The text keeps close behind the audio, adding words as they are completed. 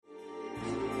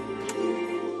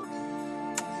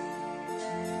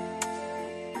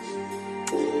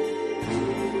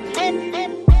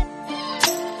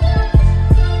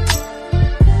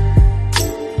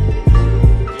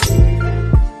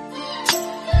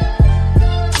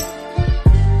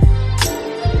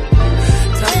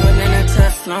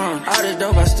slum. All this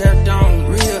dope I stepped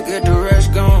on. Real, get the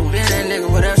rest gone. Been that nigga,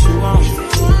 what else you want?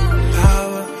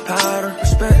 Power,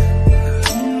 respect.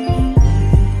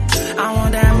 I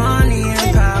want that money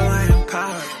and power.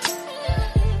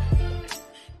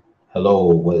 Hello,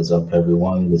 what is up,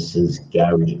 everyone? This is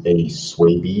Gary A.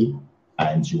 Chewey,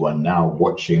 and you are now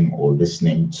watching or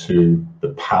listening to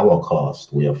the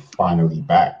Powercast. We are finally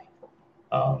back,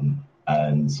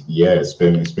 and yeah, it's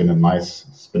been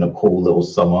a cool little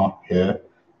summer here.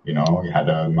 You know, we had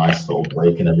a nice little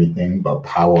break and everything, but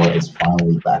Power is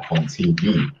finally back on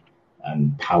TV,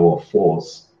 and Power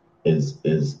Force is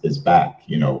back.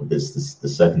 You know, this is the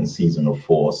second season of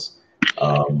Force.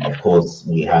 Of course,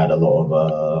 we had a lot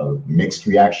of mixed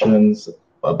reactions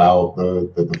about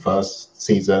the first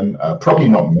season. Probably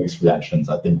not mixed reactions.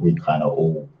 I think we kind of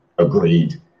all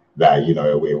agreed that, you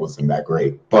know, it wasn't that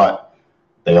great. But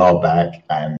they are back,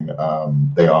 and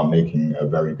they are making a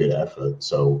very good effort.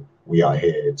 So we are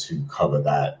here to cover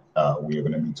that. We are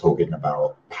going to be talking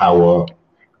about Power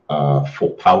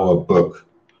book.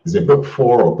 Is it book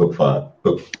 4 or book 5?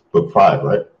 Book 5,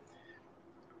 right?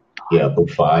 Yeah,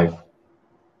 book 5.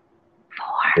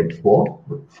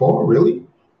 Four, really?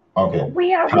 Okay.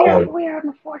 We are on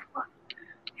the 4th one.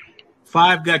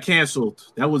 5 got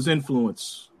canceled. That was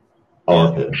Influence. Oh,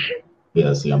 okay.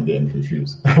 Yeah, see, I'm getting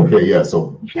confused. Okay, yeah,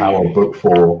 so Power Book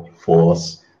 4,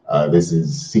 Force. This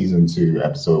is season 2,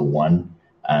 episode 1,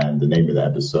 and the name of the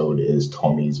episode is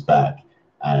Tommy's Back.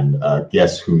 And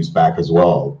guess who's back as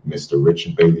well? Mr.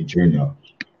 Richard Bailey Jr.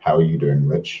 How are you doing,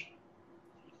 Rich?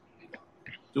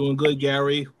 Doing good,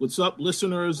 Gary. What's up,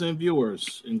 listeners and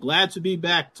viewers? And glad to be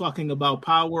back talking about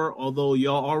Power, although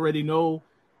y'all already know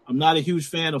I'm not a huge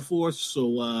fan of Force,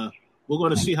 so we're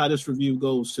going to see how this review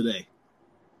goes today.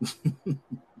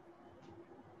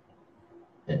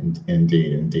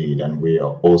 Indeed. And we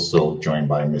are also joined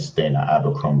by Miss Dana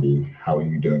Abercrombie. How are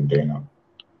you doing, Dana?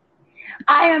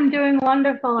 I am doing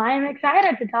wonderful. I am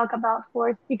excited to talk about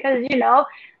Force because, you know,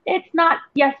 it's not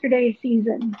yesterday's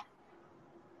season.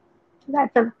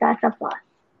 That's a plus.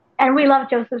 And we love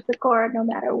Joseph Sikora no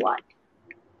matter what.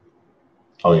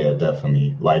 Oh, yeah,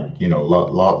 definitely. Like, you know,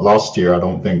 last year, I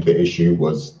don't think the issue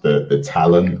was the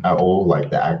talent at all. Like,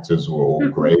 the actors were all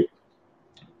great.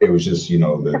 It was just, you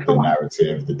know, the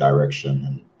narrative, the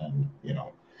direction, and, you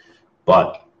know.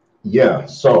 But, yeah,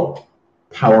 so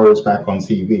Power is back on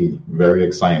TV. Very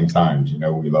exciting times. You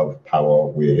know, we love Power.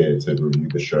 We're here to review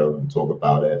the show and talk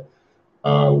about it.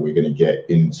 We're going to get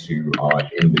into our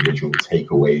individual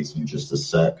takeaways in just a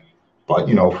sec. But,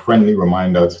 you know, friendly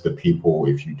reminder to the people,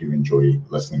 if you do enjoy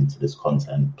listening to this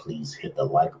content, please hit the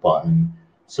like button,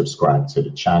 subscribe to the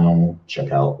channel,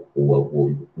 check out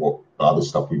what other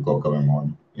stuff we've got going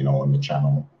on, you know, on the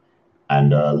channel,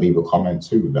 and leave a comment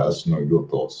too. Let us know your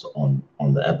thoughts on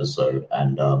the episode.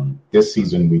 And this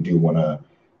season, we do want to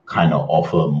kind of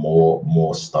offer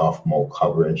more stuff, more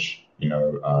coverage, you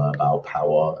know, about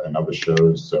Power and other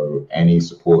shows. So any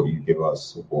support you give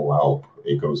us will help.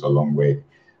 It goes a long way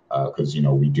because, you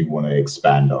know, we do want to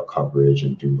expand our coverage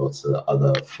and do lots of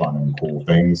other fun and cool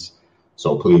things.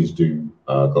 So please do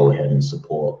go ahead and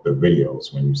support the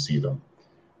videos when you see them.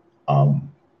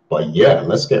 But yeah,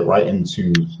 let's get right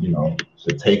into, you know,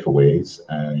 the takeaways.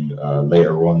 And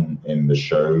later on in the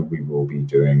show, we will be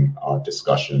doing our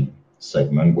discussion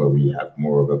segment where we have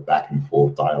more of a back and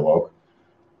forth dialogue.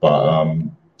 But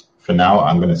for now,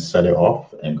 I'm going to set it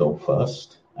off and go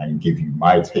first and give you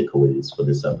my takeaways for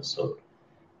this episode.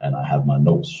 And I have my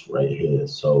notes right here.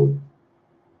 So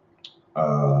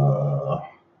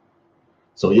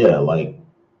yeah, like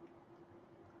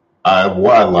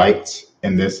what I liked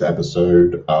in this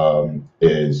episode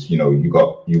is, you know, you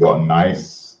got a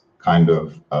nice kind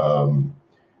of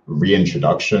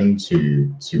reintroduction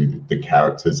to the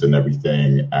characters and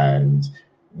everything, and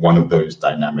one of those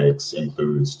dynamics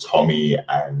includes Tommy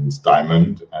and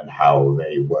Diamond and how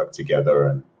they work together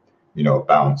and, you know,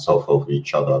 bounce off of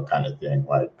each other kind of thing.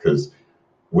 Like, because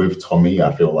with Tommy,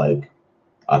 I feel like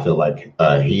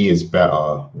he is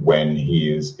better when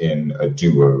he is in a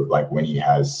duo, like when he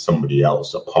has somebody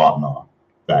else, a partner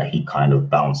that he kind of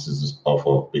bounces off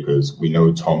of, because we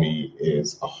know Tommy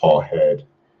is a hothead.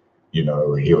 You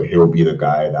know, he'll be the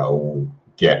guy that will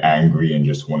get angry and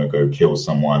just want to go kill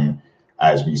someone,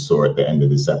 as we saw at the end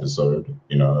of this episode,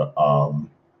 you know.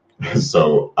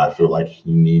 So I feel like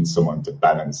he needs someone to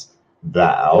balance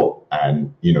that out.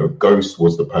 And, you know, Ghost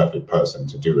was the perfect person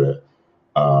to do it.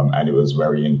 And it was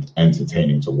very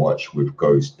entertaining to watch with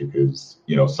Ghost because,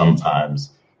 you know,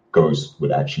 sometimes Ghost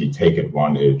would actually take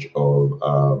advantage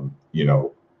of, you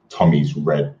know, Tommy's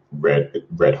red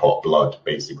hot blood,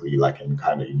 basically, like, and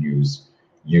kind of use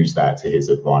that to his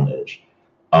advantage.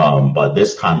 But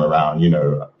this time around,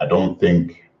 I don't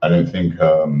think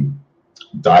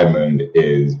Diamond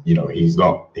is, he's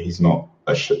not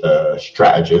a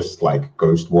strategist like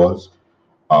Ghost was.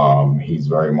 He's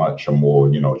very much a more,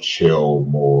 chill,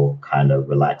 more kind of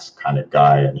relaxed kind of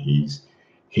guy, and he's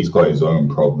got his own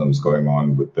problems going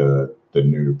on with the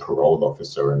new parole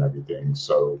officer and everything.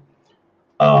 So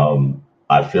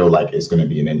I feel like it's going to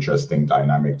be an interesting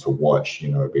dynamic to watch,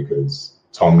 because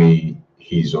Tommy,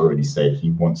 he's already said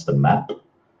he wants the map.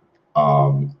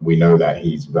 We know that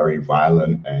he's very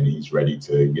violent and he's ready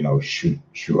to,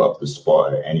 shoot up the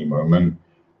spot at any moment.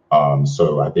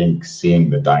 So I think seeing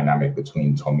the dynamic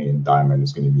between Tommy and Diamond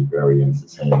is going to be very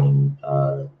entertaining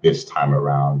this time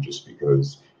around, just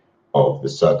because of the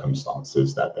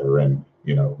circumstances that they're in,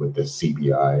 with the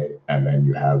CBI, and then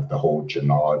you have the whole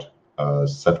Jannard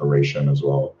separation as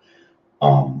well.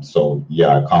 So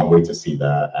yeah, I can't wait to see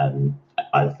that. And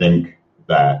I think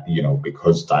that,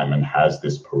 because Diamond has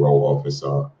this parole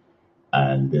officer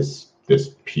and this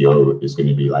PO is going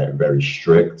to be like very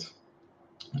strict,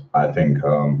 I think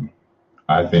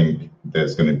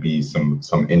there's going to be some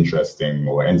interesting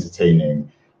or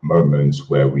entertaining moments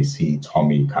where we see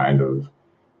Tommy kind of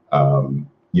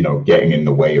getting in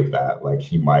the way of that. Like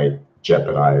he might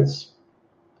jeopardize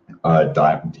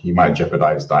Diamond's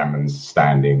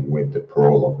standing with the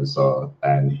parole officer,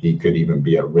 and he could even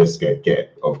be at risk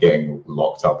of getting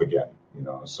locked up again.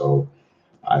 So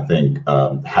I think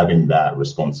having that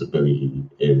responsibility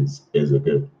is a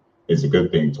good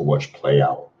thing to watch play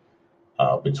out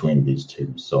between these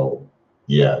two. So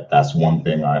yeah, that's one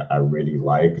thing I really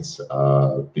liked,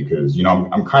 because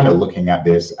I'm kind of looking at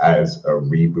this as a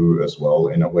reboot as well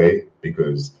in a way,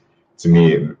 because to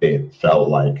me it felt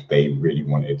like they really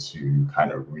wanted to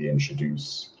kind of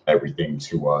reintroduce everything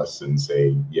to us and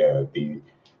say, yeah,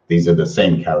 these are the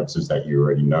same characters that you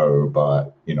already know,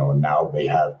 but now they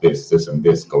have this and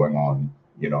this going on.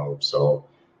 So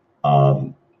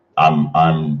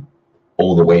I'm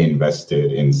all the way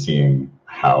invested in seeing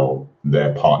how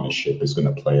their partnership is going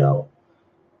to play out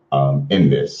in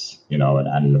this,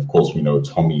 and of course we know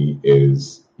Tommy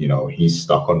is, he's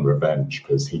stuck on revenge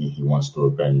because he wants to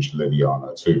avenge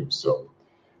Liliana too. So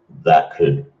that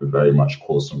could very much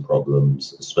cause some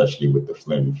problems, especially with the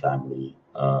Flynn family.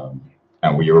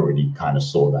 And we already kind of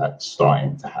saw that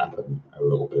starting to happen a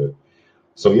little bit.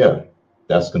 So yeah,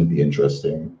 that's going to be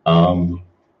interesting.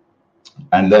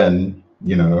 And then,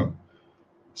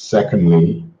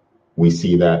 secondly, we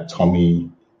see that Tommy,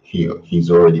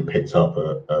 he's already picked up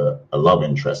a love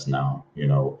interest now,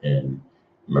 in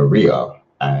Maria.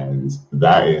 And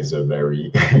that is a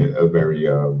very, a very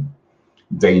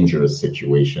dangerous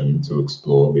situation to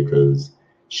explore, because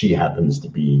she happens to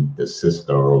be the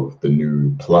sister of the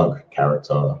new plug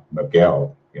character,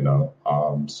 Miguel,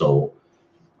 so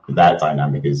that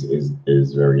dynamic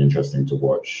is very interesting to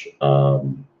watch.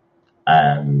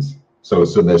 And so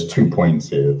there's 2 points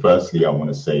here. Firstly, I want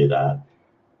to say that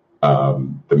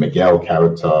the Miguel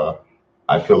character,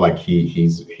 I feel like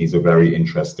he's a very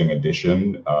interesting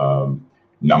addition.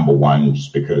 Number one,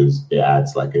 just because it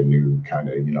adds like a new kind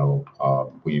of,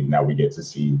 we get to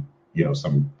see,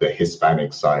 the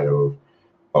Hispanic side of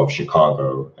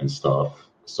Chicago and stuff.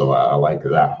 So I like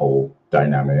that whole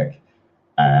dynamic.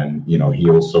 And, he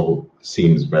also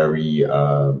seems very,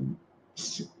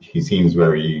 what's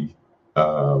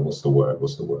the word?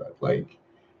 Like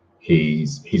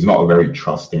he's not a very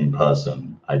trusting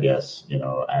person, I guess,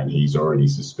 and he's already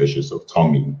suspicious of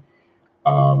Tommy.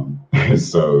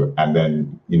 So, and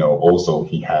then, also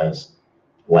he has,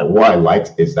 like, what I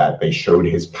liked is that they showed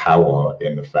his power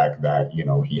in the fact that,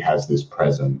 he has this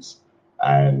presence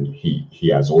and he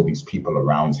has all these people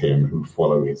around him who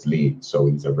follow his lead. So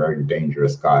he's a very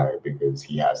dangerous guy because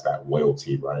he has that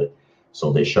loyalty, right?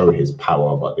 So they showed his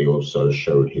power, but they also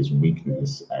showed his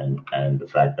weakness and the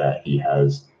fact that he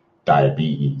has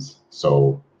diabetes.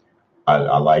 So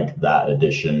I like that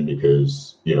addition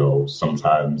because,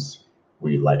 sometimes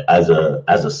we, like, as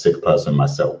a sick person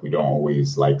myself, we don't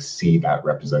always like see that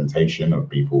representation of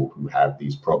people who have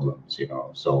these problems,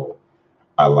 So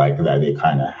I like that they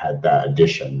kind of had that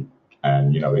addition,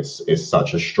 and it's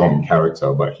such a strong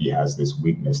character, but he has this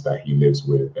weakness that he lives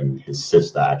with, and his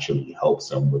sister actually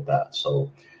helps him with that.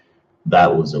 So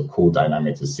that was a cool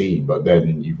dynamic to see. But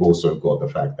then you've also got the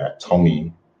fact that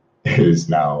Tommy is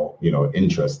now,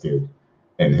 interested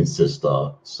in his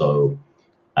sister. So,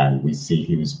 and we see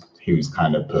he was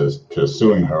kind of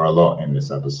pursuing her a lot in this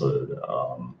episode.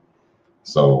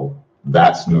 So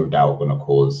that's no doubt going to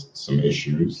cause some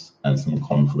issues and some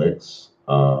conflicts.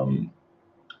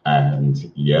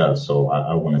 And yeah, so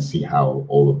I want to see how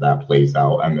all of that plays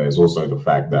out. And there's also the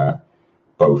fact that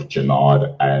both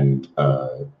Jannard and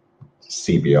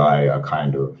CBI are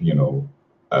kind of,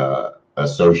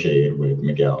 associated with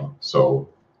Miguel. So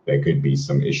there could be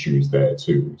some issues there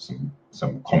too,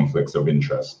 some conflicts of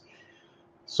interest.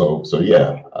 So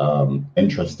yeah,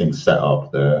 interesting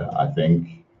setup there, I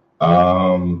think.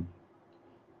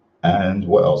 And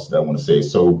what else did I want to say?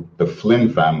 So the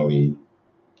Flynn family.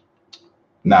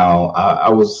 Now, I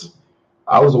was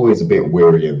always a bit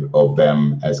weary of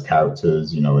them as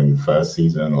characters. In the first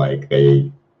season,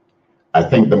 I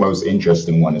think the most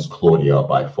interesting one is Claudia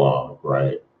by far,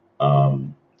 right?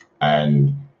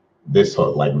 And this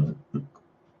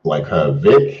like her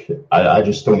Vic, I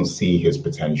just don't see his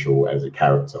potential as a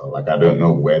character. Like, I don't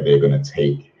know where they're gonna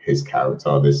take his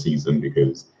character this season,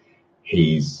 because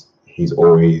he's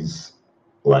always,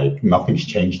 like, nothing's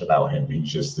changed about him.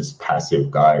 He's just this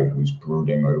passive guy who's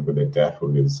brooding over the death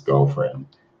of his girlfriend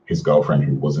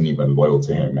who wasn't even loyal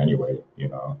to him anyway.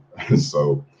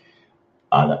 So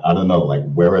I don't know, like,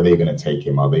 where are they going to take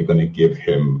him? Are they going to give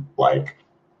him like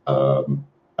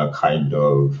a kind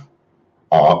of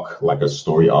arc, like a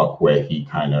story arc, where he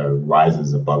kind of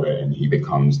rises above it and he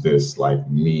becomes this like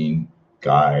mean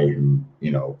guy who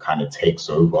kind of takes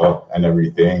over and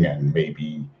everything, and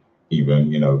maybe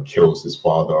even kills his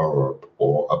father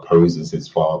or opposes his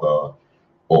father,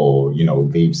 or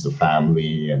leaves the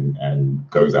family and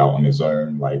goes out on his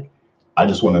own? Like, I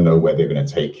just want to know where they're going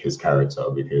to take his character,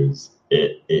 because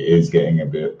it is getting a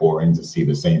bit boring to see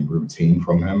the same routine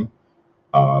from him.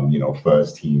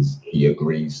 First he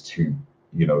agrees to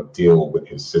deal with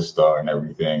his sister and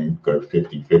everything, go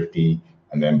 50-50,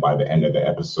 and then by the end of the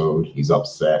episode he's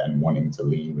upset and wanting to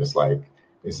leave. It's like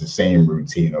it's the same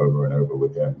routine over and over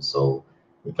with him, so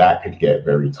that could get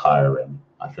very tiring,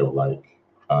 I feel like.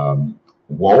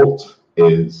 Walt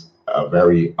is a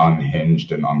very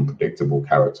unhinged and unpredictable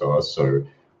character, so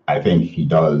I think he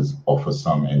does offer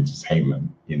some entertainment,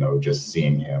 just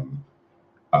seeing him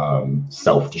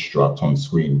self-destruct on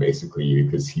screen, basically,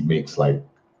 because he makes like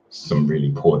some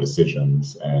really poor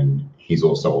decisions, and he's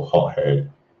also a hothead.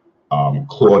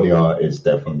 Claudia is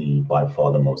definitely by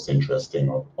far the most interesting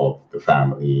of the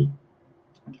family,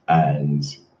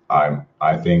 and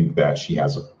I think that she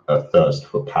has a thirst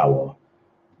for power,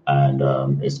 and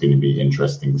it's going to be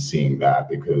interesting seeing that,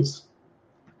 because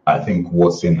I think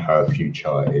what's in her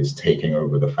future is taking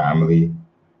over the family.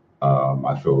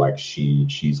 I feel like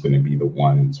she's going to be the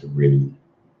one to really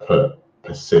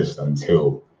persist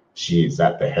until she is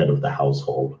at the head of the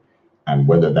household, and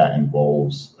whether that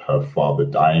involves her father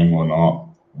dying or not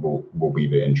will be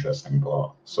the interesting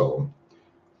part. So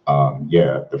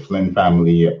yeah, the Flynn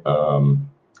family,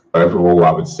 overall,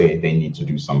 I would say they need to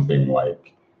do something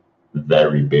like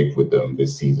very big with them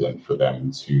this season for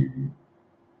them to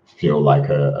feel like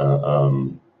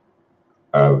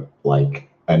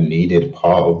a needed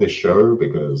part of the show,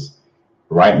 because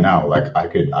right now, like, I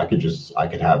could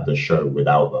have the show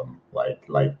without them.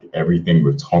 Like everything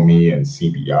with Tommy and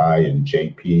CBI and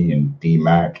JP and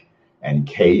DMAC and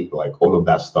Kate, like all of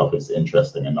that stuff is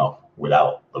interesting enough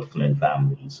without the Flynn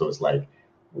family. So it's like,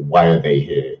 why are they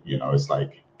here? It's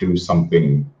like, do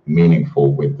something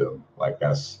meaningful with them. Like,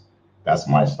 that's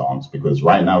my stance, because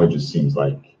right now it just seems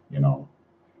like,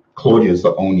 Claudia is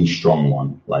the only strong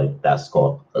one, like, that's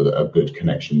got a good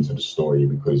connection to the story,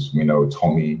 because we know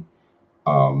Tommy,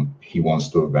 he wants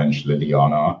to avenge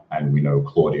Liliana, and we know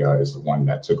Claudia is the one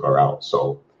that took her out.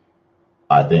 So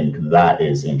I think that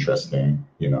is interesting,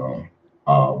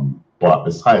 but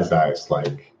besides that, it's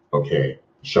like, okay,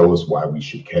 show us why we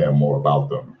should care more about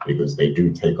them, because they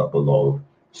do take up a lot of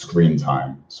screen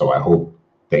time. So I hope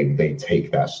they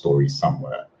take that story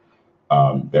somewhere.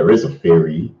 There is a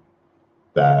theory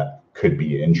that could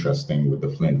be interesting with the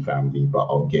Flynn family, but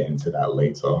I'll get into that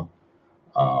later.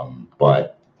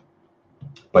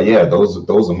 But yeah, those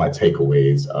are my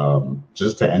takeaways.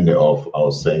 Just to end it off,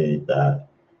 I'll say that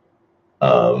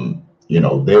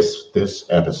this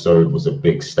episode was a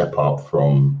big step up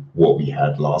from what we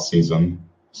had last season.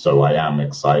 So I am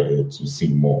excited to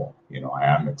see more. I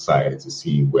am excited to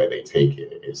see where they take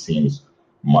it. It seems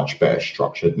much better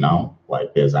structured now.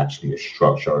 Like, there's actually a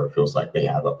structure. It feels like they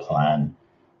have a plan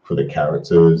for the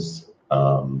characters,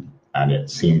 and it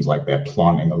seems like they're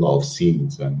planting a lot of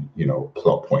seeds and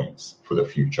plot points for the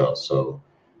future. So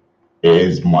it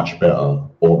is much better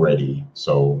already.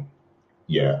 So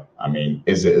yeah, I mean,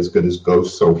 is it as good as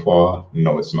Ghost so far?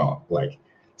 No, it's not. Like,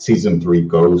 season 3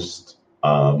 Ghost,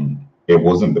 it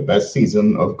wasn't the best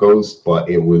season of Ghost, but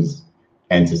it was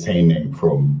entertaining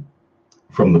from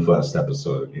the first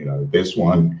episode. This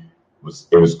one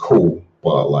was cool,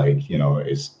 but like,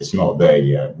 it's not there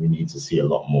yet. We need to see a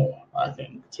lot more, I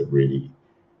think, to really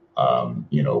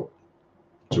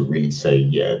to really say,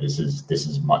 yeah, this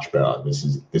is much better. This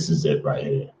is it right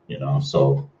here, you know.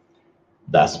 So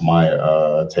that's my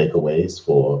takeaways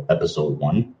for episode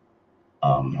 1.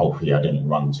 Hopefully I didn't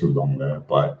run too long there,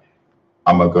 but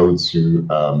I'm gonna go to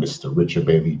Mr. Richard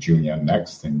Bailey Jr.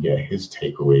 next and get his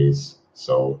takeaways.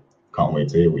 So can't wait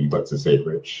to hear what you got to say,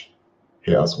 Rich.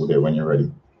 Hit us with it when you're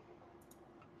ready.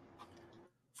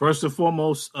 First and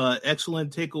foremost,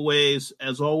 excellent takeaways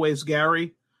as always,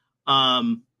 Gary.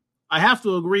 I have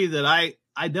to agree that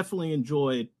I definitely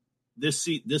enjoyed this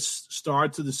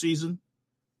start to the season.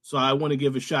 So I want to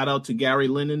give a shout out to Gary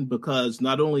Lennon, because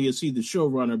not only is he the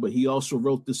showrunner, but he also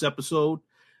wrote this episode.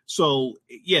 So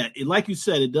yeah, like you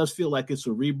said, it does feel like it's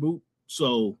a reboot.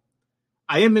 So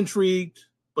I am intrigued,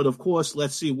 but of course,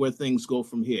 let's see where things go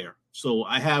from here. So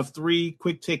I have 3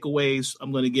 quick takeaways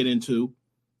I'm going to get into.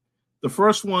 The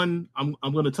first one I'm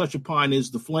going to touch upon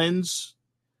is the Flynns.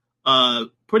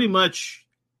 Pretty much,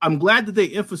 I'm glad that they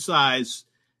emphasize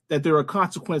that there are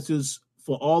consequences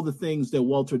for all the things that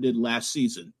Walter did last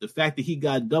season. The fact that he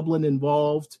got Dublin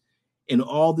involved in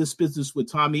all this business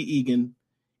with Tommy Egan,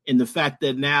 and the fact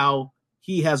that now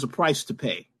he has a price to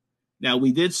pay. Now,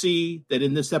 we did see that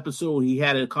in this episode, he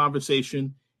had a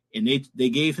conversation, and they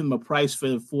gave him a price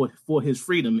for his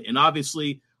freedom. And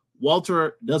obviously,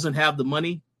 Walter doesn't have the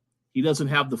money. He doesn't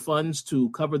have the funds to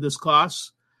cover this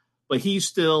cost, but he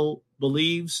still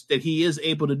believes that he is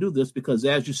able to do this because,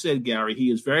 as you said, Gary, he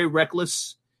is very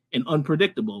reckless and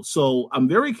unpredictable. So I'm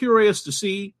very curious to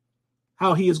see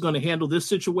how he is going to handle this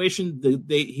situation.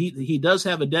 He does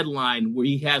have a deadline where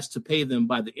he has to pay them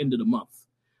by the end of the month.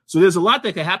 So there's a lot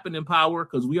that can happen in Power,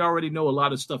 because we already know a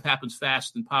lot of stuff happens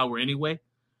fast in Power anyway.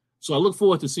 So I look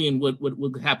forward to seeing what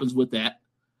happens with that.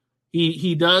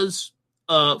 He does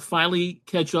finally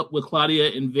catch up with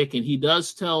Claudia and Vic, and he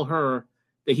does tell her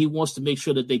that he wants to make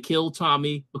sure that they kill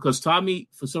Tommy, because Tommy,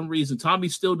 for some reason, Tommy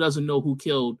still doesn't know who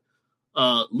killed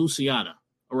Luciana.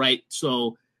 All right.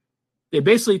 So they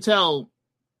basically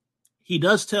he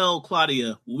does tell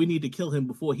Claudia, we need to kill him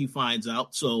before he finds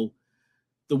out. So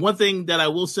the one thing that I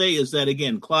will say is that,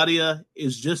 again, Claudia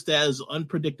is just as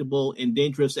unpredictable and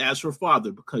dangerous as her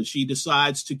father, because she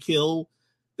decides to kill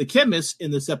the chemist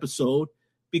in this episode,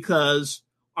 because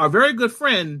our very good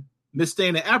friend, Miss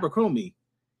Dana Abercrombie,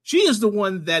 she is the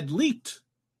one that leaked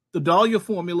the Dahlia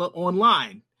formula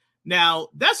online. Now,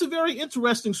 that's a very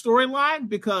interesting storyline,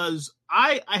 because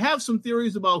I have some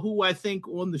theories about who I think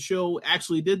on the show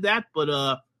actually did that,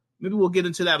 but maybe we'll get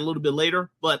into that a little bit later.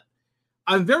 But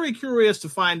I'm very curious to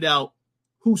find out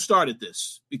who started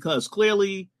this, because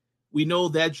clearly we know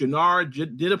that Gennard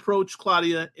did approach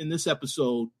Claudia in this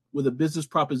episode with a business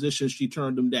proposition. She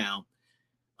turned him down.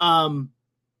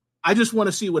 I just want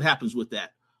to see what happens with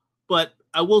that. But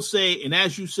I will say, and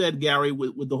as you said, Gary,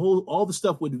 with all the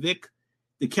stuff with Vic,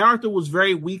 the character was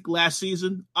very weak last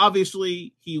season.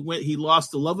 Obviously, he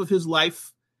lost the love of his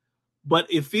life, but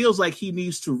it feels like he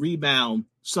needs to rebound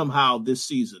somehow this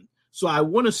season. So I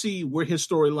want to see where his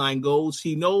storyline goes.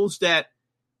 He knows that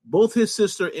both his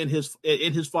sister and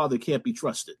his father can't be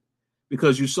trusted,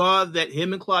 because you saw that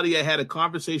him and Claudia had a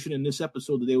conversation in this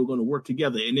episode that they were going to work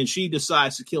together, and then she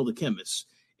decides to kill the chemist.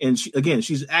 And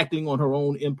she's acting on her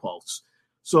own impulse.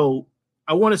 So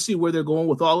I want to see where they're going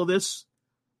with all of this.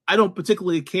 I don't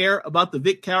particularly care about the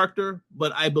Vic character,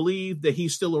 but I believe that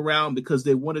he's still around because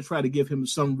they want to try to give him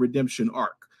some redemption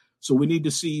arc. So we need to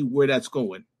see where that's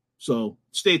going. So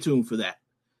stay tuned for that.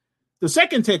 The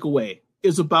second takeaway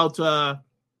is about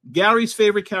Gary's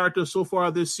favorite character so far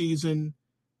this season,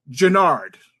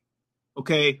 Gennard.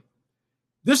 Okay.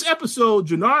 This episode,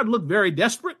 Gennard looked very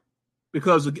desperate,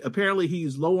 because apparently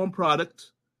he's low on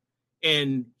product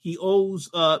and he owes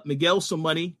Miguel some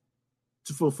money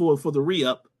for the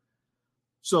re-up.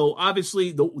 So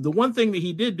obviously the one thing that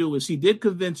he did do is he did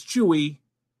convince Chewey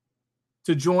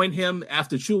to join him,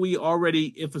 after Chewey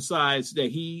already emphasized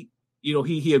that he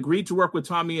agreed to work with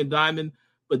Tommy and Diamond,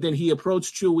 but then he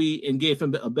approached Chewey and gave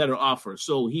him a better offer.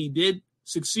 So he did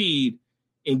succeed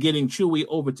in getting Chewey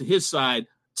over to his side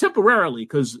temporarily,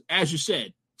 because as you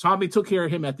said, Tommy took care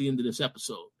of him at the end of this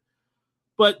episode.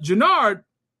 But Gennard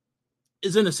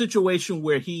is in a situation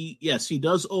where he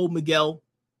does owe Miguel.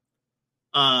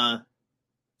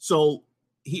 So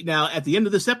he now at the end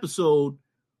of this episode,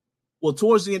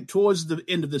 towards the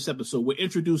end of this episode, we're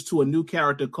introduced to a new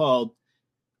character called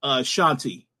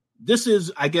Shanti. This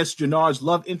is, I guess, Gennard's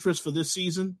love interest for this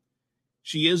season.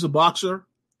 She is a boxer.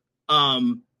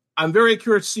 I'm very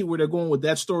curious to see where they're going with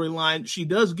that storyline. She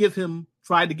does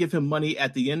try to give him money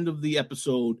at the end of the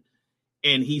episode,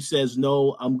 and he says,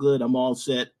 no, I'm good, I'm all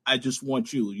set, I just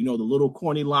want you. You know, the little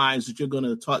corny lines that you're going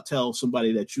to tell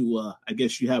somebody that you, I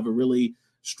guess you have a really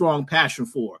strong passion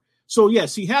for. So,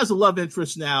 yes, he has a love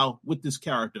interest now with this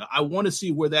character. I want to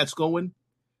see where that's going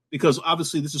because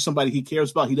obviously this is somebody he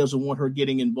cares about. He doesn't want her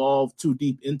getting involved too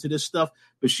deep into this stuff.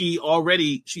 But she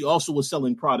also was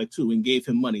selling product too and gave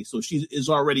him money. So she is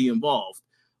already involved.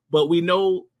 But we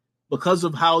know because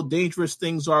of how dangerous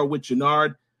things are with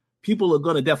Gennard, people are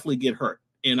going to definitely get hurt.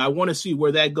 And I want to see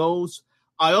where that goes.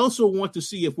 I also want to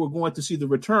see if we're going to see the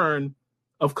return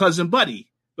of Cousin Buddy,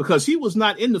 because he was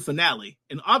not in the finale.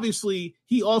 And obviously,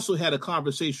 he also had a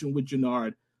conversation with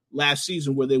Gennard last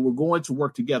season where they were going to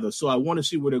work together. So I want to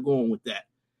see where they're going with that.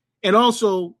 And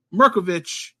also,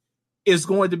 Merkovich is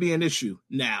going to be an issue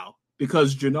now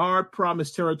because Gennard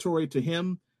promised territory to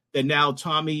him that now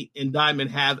Tommy and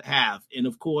Diamond have. And,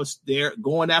 of course, they're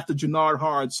going after Gennard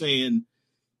hard, saying,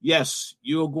 yes,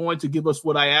 you're going to give us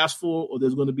what I asked for, or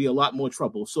there's going to be a lot more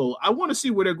trouble. So I want to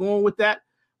see where they're going with that.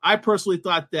 I personally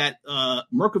thought that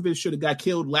Merkovich should have got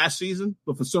killed last season,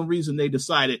 but for some reason they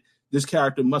decided this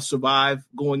character must survive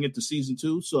going into season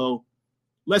 2. So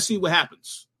let's see what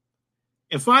happens.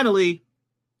 And finally,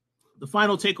 the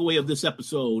final takeaway of this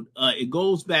episode, it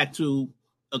goes back to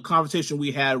a conversation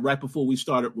we had right before we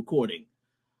started recording.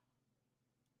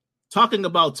 Talking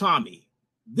about Tommy.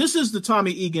 This is the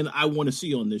Tommy Egan I want to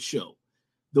see on this show.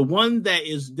 The one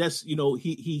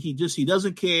he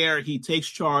doesn't care. He takes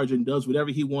charge and does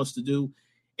whatever he wants to do.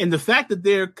 And the fact that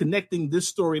they're connecting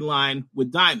this storyline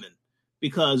with Diamond,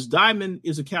 because Diamond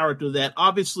is a character that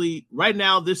obviously right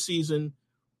now this season,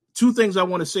 two things I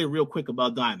want to say real quick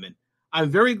about Diamond. I'm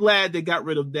very glad they got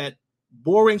rid of that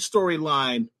boring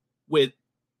storyline with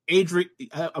Adrienne.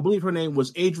 I believe her name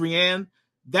was Adrienne.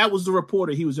 That was the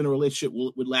reporter he was in a relationship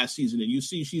with last season. And you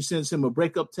see, she sends him a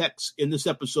breakup text in this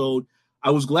episode. I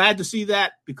was glad to see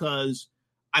that because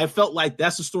I felt like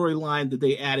that's the storyline that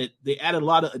they added. They added a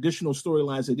lot of additional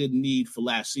storylines they didn't need for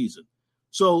last season.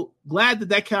 So glad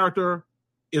that character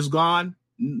is gone.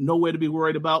 Nowhere to be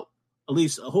worried about, at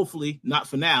least hopefully not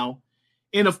for now.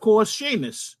 And of course,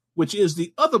 Seamus, which is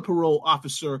the other parole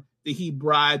officer that he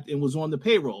bribed and was on the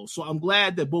payroll. So I'm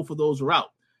glad that both of those are out.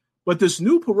 But this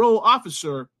new parole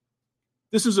officer,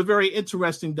 this is a very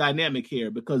interesting dynamic here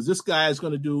because this guy is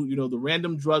going to do, the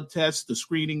random drug tests, the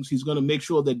screenings. He's going to make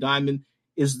sure that Diamond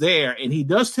is there. And he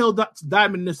does tell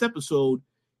Diamond in this episode,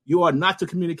 you are not to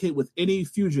communicate with any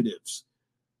fugitives.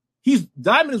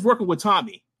 Diamond is working with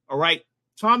Tommy. All right.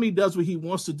 Tommy does what he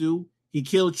wants to do. He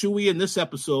killed Chewey in this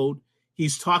episode.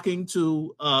 He's talking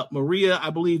to Maria. I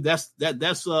believe that's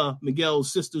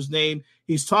Miguel's sister's name.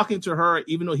 He's talking to her,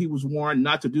 even though he was warned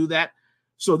not to do that.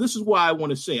 So this is why I want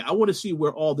to say, I want to see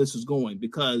where all this is going,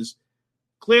 because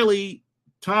clearly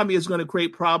Tommy is going to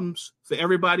create problems for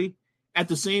everybody. At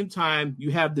the same time,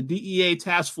 you have the DEA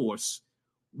task force,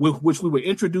 which we were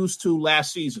introduced to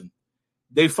last season.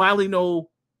 They finally know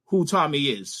who Tommy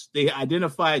is. They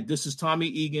identified this is Tommy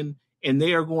Egan, and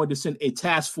they are going to send a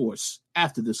task force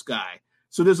after this guy.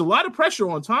 So there's a lot of pressure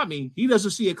on Tommy. He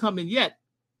doesn't see it coming yet.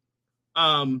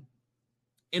 And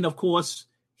of course,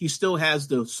 he still has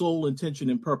the sole intention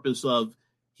and purpose of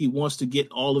he wants to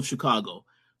get all of Chicago.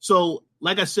 So,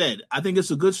 like I said, I think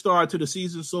it's a good start to the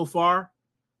season so far.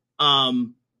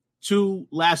 Two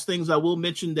last things I will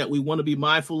mention that we want to be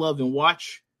mindful of and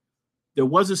watch. There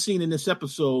was a scene in this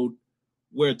episode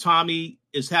where Tommy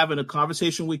is having a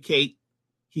conversation with Kate.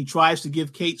 He tries to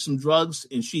give Kate some drugs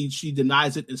and she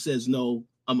denies it and says, no,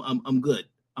 I'm good.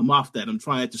 I'm off that. I'm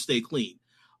trying to stay clean.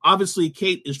 Obviously,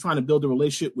 Kate is trying to build a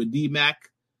relationship with D-Mac,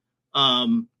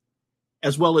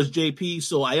 as well as JP.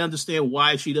 So I understand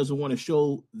why she doesn't want to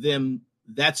show them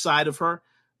that side of her.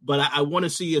 But I want to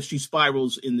see if she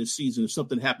spirals in this season, if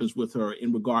something happens with her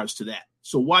in regards to that.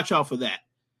 So watch out for that.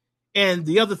 And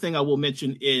the other thing I will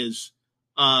mention is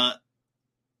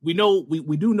we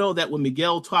do know that when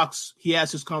Miguel talks, he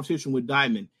has his conversation with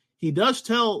Diamond. He does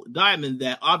tell Diamond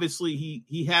that obviously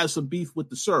he has some beef with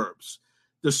the Serbs.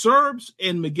 The Serbs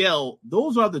and Miguel,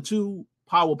 those are the two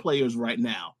power players right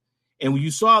now. And when you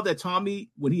saw that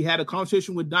Tommy, when he had a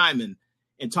conversation with Diamond,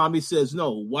 and Tommy says,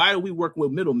 no, why are we working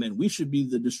with middlemen? We should be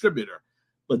the distributor.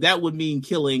 But that would mean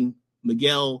killing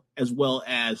Miguel as well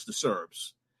as the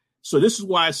Serbs. So this is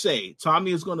why I say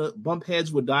Tommy is going to bump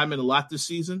heads with Diamond a lot this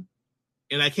season.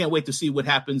 And I can't wait to see what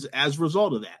happens as a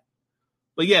result of that.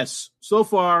 But yes, so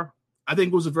far, I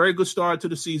think it was a very good start to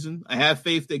the season. I have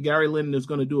faith that Gary Linden is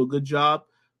going to do a good job.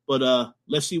 But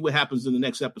let's see what happens in the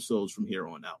next episodes from here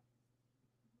on out.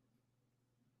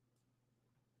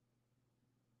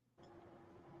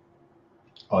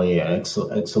 Oh yeah,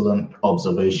 excellent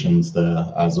observations there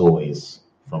as always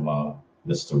from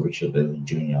Mr. Richard Bailey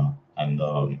Jr. And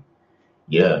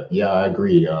I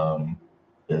agree.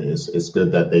 It's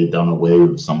good that they've done away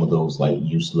with some of those like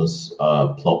useless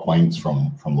plot points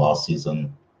from last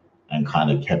season and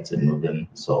kind of kept it moving.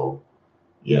 So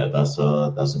yeah, that's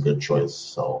a good choice.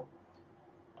 So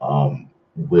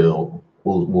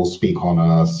we'll speak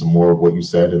on some more of what you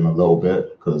said in a little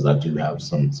bit because I do have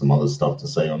some other stuff to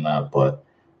say on that. But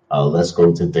let's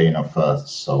go to Dana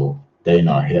first. So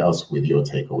Dana, hit us with your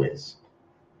takeaways.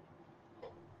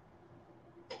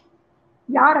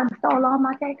 Y'all done stole all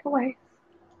my takeaways.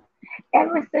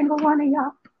 Every single one of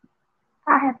y'all.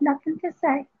 I have nothing to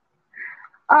say.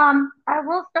 I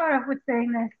will start off with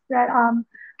saying this, that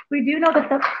we do know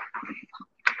that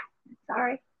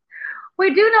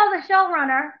we do know the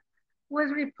showrunner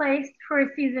was replaced for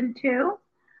season 2.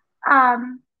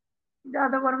 The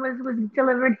other one was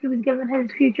delivered. He was given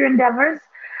his future endeavors,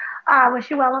 with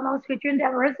Chewey and those future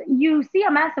endeavors. You see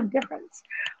a massive difference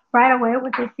right away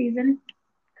with this season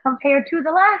compared to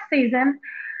the last season.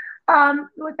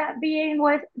 With that being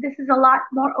this is a lot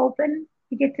more open.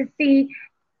 You get to see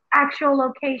actual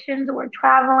locations. We're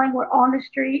traveling. We're on the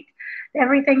street.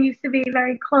 Everything used to be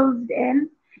very closed in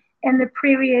the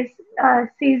previous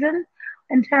season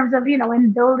in terms of,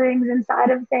 in buildings, inside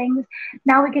of things.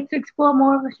 Now we get to explore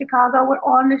more of Chicago. We're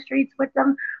on the streets with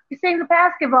them. We're seeing the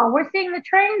basketball. We're seeing the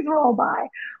trains roll by.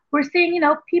 We're seeing,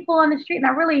 people on the street. And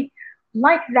I really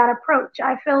like that approach.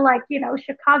 I feel like,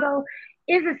 Chicago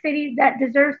is a city that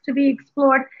deserves to be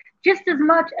explored just as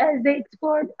much as they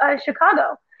explored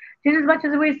Chicago. Just as much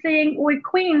as we're seeing with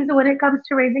Queens when it comes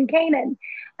to Raising Canaan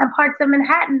and parts of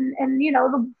Manhattan and,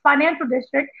 the financial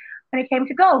district when it came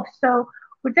to Gulf. So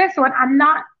with this one, I'm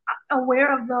not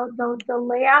aware of the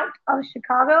layout of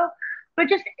Chicago, but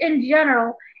just in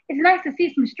general, it's nice to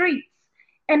see some streets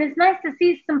and it's nice to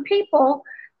see some people,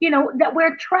 that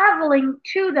we're traveling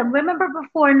to them. Remember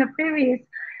before in the previous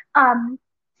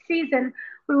season,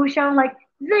 we were showing like,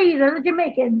 these are the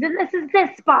Jamaicans, and this is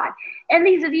this spot, and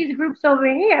these are these groups over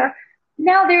here.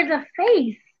 Now there's a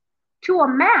face to a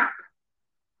map,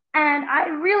 and I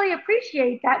really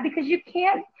appreciate that because you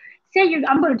can't say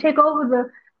I'm going to take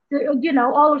over the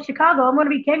all of Chicago. I'm going to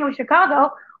be king of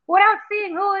Chicago without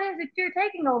seeing who it is that you're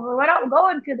taking over, without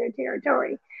going to their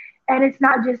territory, and it's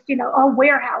not just a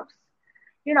warehouse.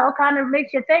 Kind of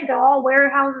makes you think of all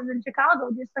warehouses in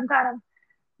Chicago just some kind of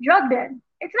drug den.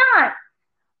 It's not.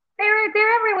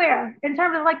 They're everywhere in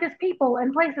terms of like this people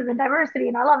and places and diversity,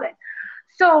 and I love it.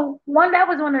 So that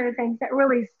was one of the things that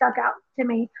really stuck out to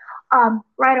me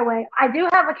right away. I do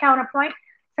have a counterpoint.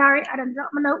 Sorry, I didn't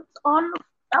drop my notes on.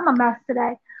 I'm a mess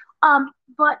today.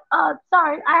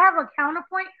 Sorry, I have a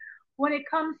counterpoint when it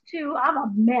comes to. I'm a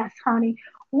mess, honey.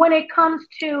 When it comes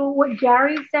to what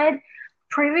Gary said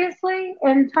previously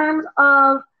in terms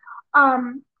of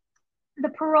the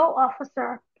parole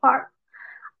officer part,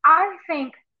 I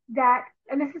think that,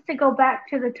 and this is to go back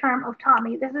to the term of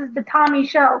Tommy. This is the Tommy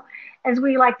show, as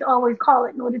we like to always call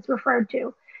it and what it's referred to.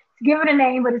 It's given a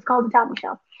name, but it's called the Tommy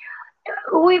show.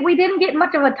 We didn't get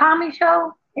much of a Tommy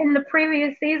show in the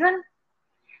previous season.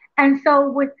 And so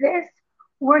with this,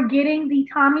 we're getting the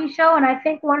Tommy show. And I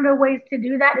think one of the ways to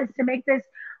do that is to make this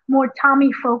more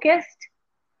Tommy focused.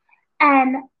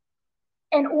 And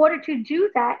in order to do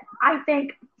that, I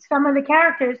think some of the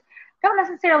characters don't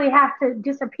necessarily have to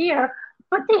disappear,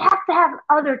 but they have to have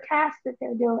other tasks that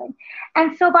they're doing.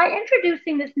 And so by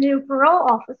introducing this new parole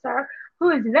officer,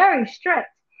 who is very strict,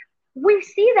 we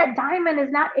see that Diamond is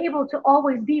not able to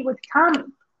always be with Tommy.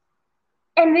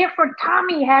 And therefore,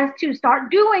 Tommy has to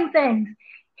start doing things.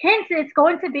 Hence, it's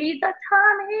going to be the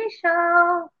Tommy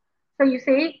show. So you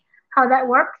see how that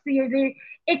works?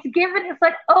 It's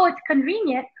like, oh, it's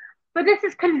convenient, but this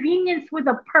is convenience with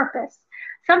a purpose.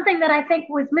 Something that I think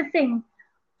was missing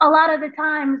a lot of the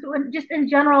times when just in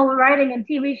general writing and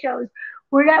TV shows,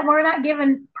 we're not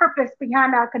given purpose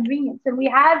behind our convenience. And we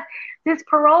have this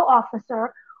parole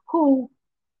officer who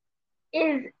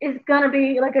is going to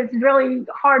be like a really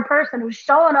hard person who's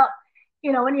showing up,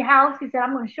 in your house. He said,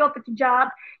 I'm going to show up at your job.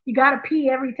 You got to pee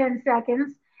every 10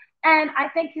 seconds. And I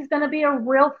think he's going to be a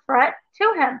real threat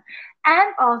to him.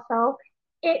 And also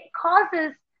it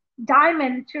causes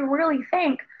Diamond to really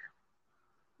think,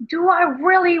 do I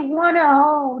really want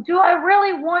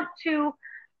to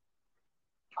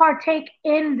partake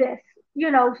in this?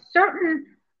 Certain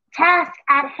task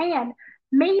at hand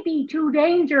may be too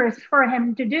dangerous for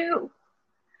him to do.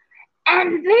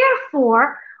 And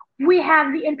therefore, we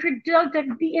have the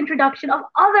introduction of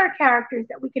other characters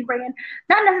that we can bring in,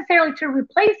 not necessarily to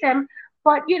replace him,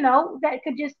 but, that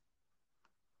could just,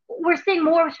 we're seeing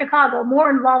more of Chicago, more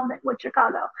involvement with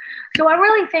Chicago. So I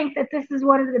really think that this is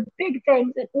one of the big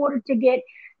things in order to get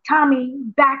Tommy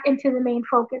back into the main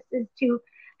focus, is to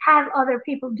have other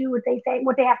people do what they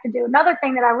have to do. Another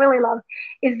thing that I really love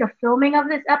is the filming of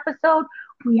this episode.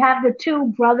 We have the two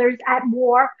brothers at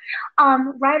war.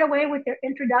 Right away with their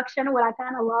introduction, what I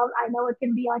kind of love, I know it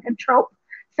can be like a trope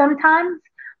sometimes,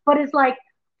 but it's like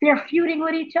they're feuding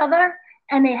with each other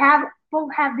and they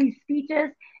both have these speeches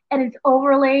and it's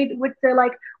overlaid with the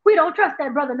like, we don't trust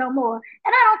that brother no more.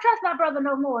 And I don't trust my brother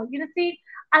no more. You know, see,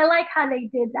 I like how they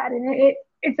did that. And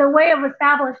it's a way of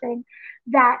establishing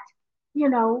that, you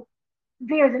know,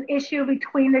 there's an issue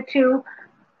between the two,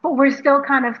 but we're still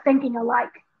kind of thinking alike.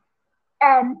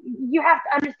 And you have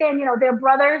to understand, you know, they're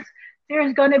brothers.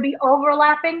 There's going to be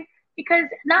overlapping because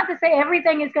not to say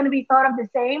everything is going to be thought of the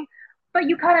same, but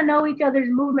you kind of know each other's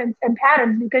movements and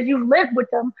patterns because you've lived with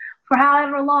them for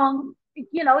however long,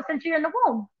 you know, since you're in the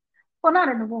womb. Well, not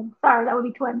in the womb. Sorry, that would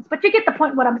be twins. But you get the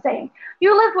point what I'm saying.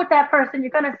 You live with that person,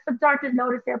 you're going to start to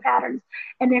notice their patterns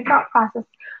and their thought process.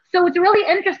 So it's really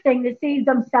interesting to see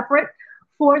them separate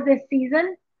for this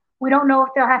season. We don't know if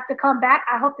they'll have to come back.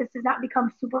 I hope this does not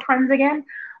become super friends again.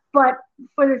 But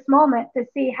for this moment, to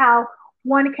see how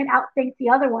one can outthink the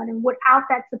other one, and without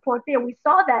that support there, we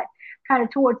saw that kind of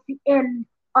towards the end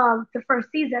of the first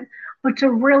season. But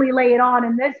to really lay it on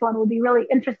in this one will be really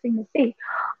interesting to see.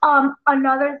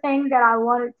 Another thing that I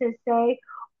wanted to say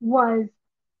was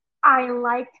I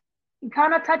liked, you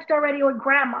kind of touched already with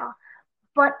Grandma,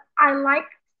 but I like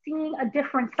seeing a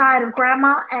different side of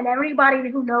Grandma. And everybody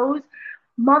who knows,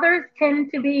 mothers tend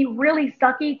to be really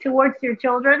sucky towards their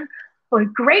children,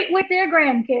 but great with their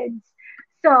grandkids.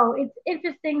 So it's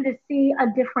interesting to see a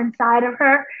different side of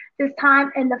her this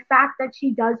time, and the fact that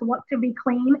she does want to be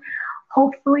clean.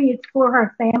 Hopefully it's for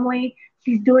her family.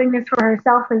 She's doing this for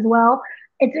herself as well.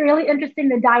 It's really interesting,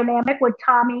 the dynamic with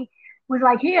Tommy was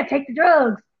like, here, take the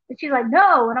drugs. And she's like,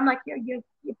 no. And I'm like, you're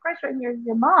pressuring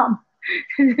your mom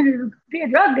to be a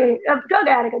drug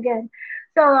addict again.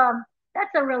 So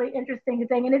that's a really interesting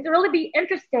thing. And it's really be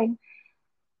interesting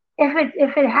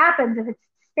if it happens, if it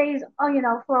stays, you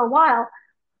know, for a while,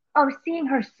 of seeing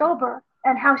her sober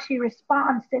and how she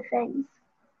responds to things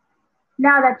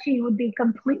now that she would be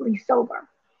completely sober.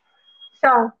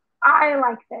 So I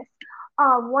like this.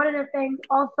 One of the things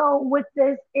also with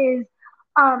this is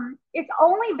it's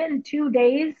only been 2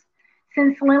 days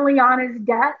since Liliana's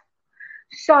death.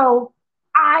 So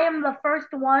I am the first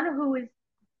one who is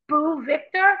boo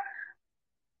Victor.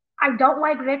 I don't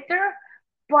like Victor,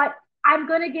 but I'm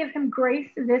going to give him grace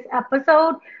this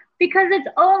episode because it's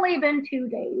only been 2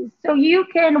 days. So you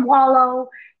can wallow,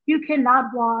 you cannot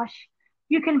wash,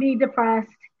 you can be depressed,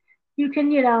 you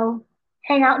can, you know,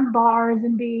 hang out in bars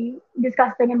and be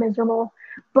disgusting and miserable.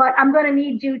 But I'm going to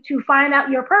need you to find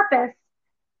out your purpose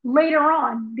later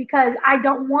on because I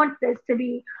don't want this to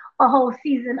be a whole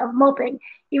season of moping,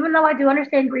 even though I do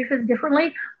understand grief is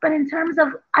differently. But in terms of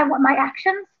I want my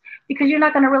actions, because you're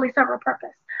not going to really serve a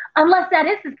purpose unless that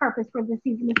is his purpose for this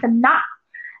season, is to not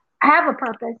have a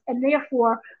purpose, and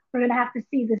therefore we're going to have to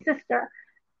see the sister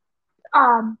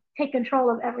take control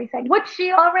of everything, which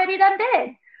she already done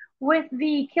did with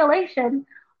the killation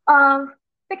of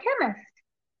the chemist,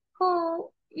 who,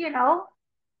 you know,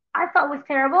 I thought was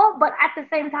terrible, but at the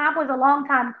same time was a long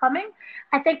time coming.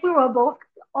 I think we were both,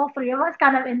 all three of us,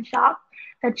 kind of in shock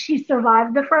that she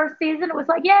survived the first season. It was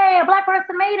like, yay, a Black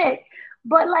person made it.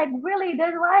 But like, really,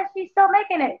 why is she still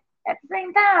making it at the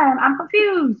same time? I'm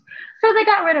confused. So they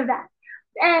got rid of that.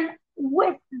 And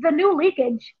with the new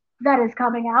leakage that is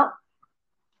coming out,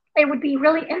 it would be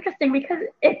really interesting because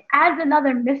it adds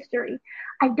another mystery.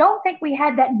 I don't think we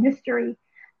had that mystery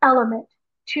element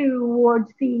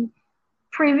towards the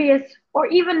previous or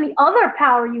even the other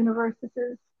power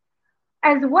universes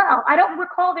as well. I don't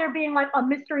recall there being like a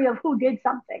mystery of who did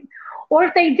something. Or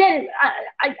if they did,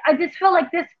 I just feel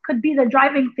like this could be the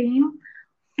driving theme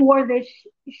for this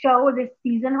show, this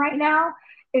season right now,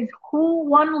 is who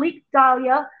won leaked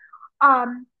Dahlia,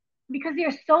 because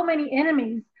there's so many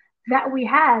enemies that we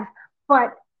have,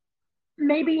 but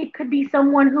maybe it could be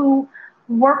someone who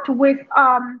worked with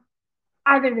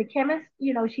either the chemist,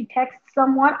 you know, she texts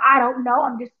someone, I don't know,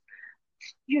 I'm just,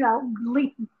 you know,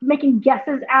 making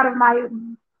guesses out of my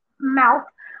mouth,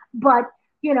 but,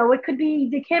 you know, it could be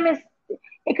the chemist,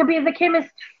 it could be the chemist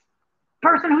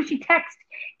person who she texts,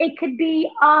 it could be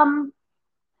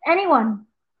anyone,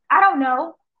 I don't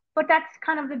know, but that's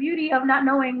kind of the beauty of not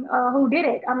knowing who did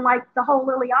it. Unlike the whole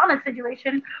Liliana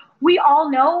situation, we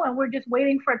all know, and we're just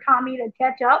waiting for Tommy to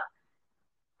catch up.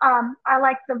 I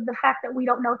like the fact that we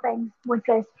don't know things with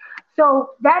this.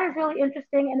 So that is really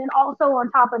interesting. And then also on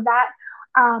top of that,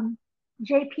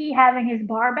 JP having his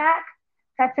bar back,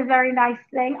 that's a very nice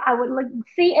thing. I would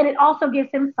see, and it also gives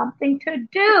him something to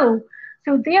do.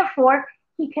 So therefore,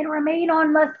 he can remain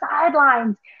on the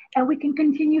sidelines and we can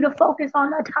continue to focus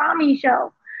on the Tommy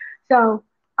show. So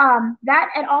that,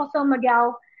 and also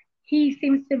Miguel, he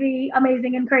seems to be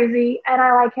amazing and crazy, and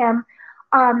I like him.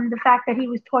 The fact that he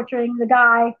was torturing the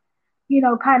guy,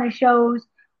 kind of shows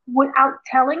without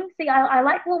telling. See, I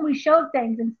like when we show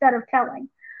things instead of telling,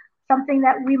 something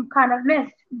that we've kind of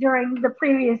missed during the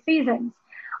previous seasons,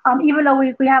 even though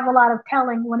we have a lot of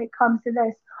telling when it comes to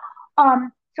this.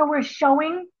 So we're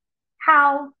showing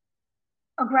how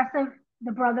aggressive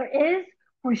the brother is.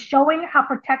 We're showing how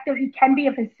protective he can be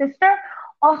of his sister.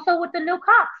 Also with the new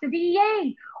cops, the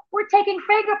DEA, we're taking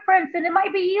fingerprints and it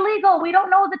might be illegal. We don't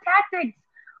know the tactics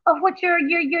of what you're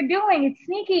doing. It's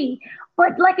sneaky,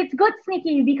 but like it's good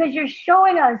sneaky because you're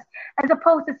showing us, as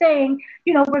opposed to saying,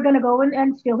 we're going to go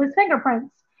and steal his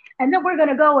fingerprints and then we're going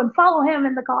to go and follow him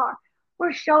in the car.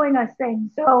 We're showing us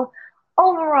things. So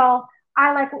overall,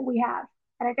 I like what we have.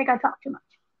 And I think I talked too much.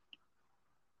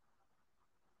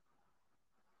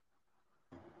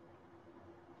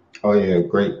 Oh yeah,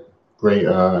 great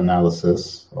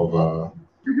analysis of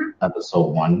episode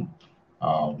 1.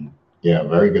 Yeah,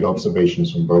 very good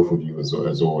observations from both of you as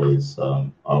always. I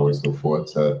always look forward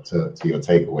to your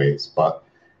takeaways. But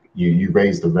you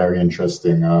raised a very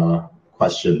interesting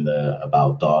question there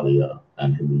about Dahlia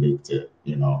and who leaked it.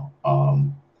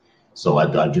 So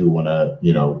I do want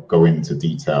to go into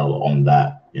detail on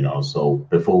that. So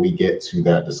before we get to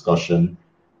that discussion,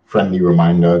 friendly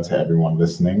reminder to everyone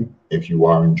listening: if you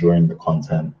are enjoying the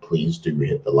content, please do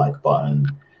hit the like button.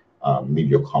 Leave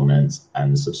your comments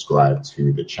and subscribe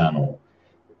to the channel.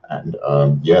 And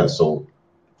so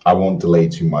I won't delay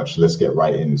too much. Let's get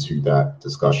right into that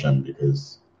discussion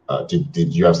because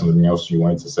did you have something else you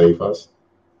wanted to say first,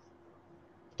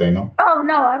 Dana? Oh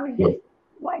no, I was just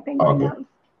wiping my nose.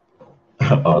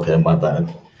 Okay, my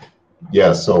bad.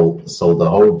 Yeah, so the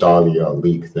whole Dahlia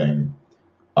leak thing,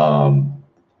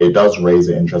 it does raise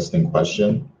an interesting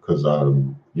question because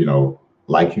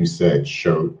like you said,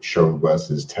 show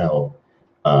versus tell.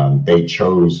 They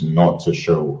chose not to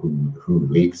show who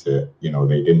leaks it. They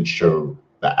didn't show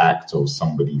the act of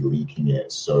somebody leaking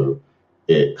it. So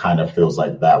it kind of feels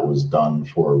like that was done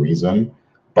for a reason.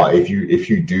 But if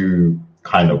you do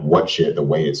kind of watch it the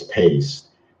way it's paced,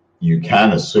 you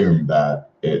can assume that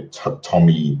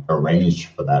Tommy arranged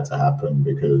for that to happen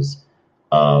because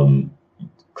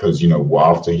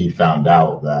after he found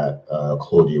out that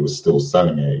Claudia was still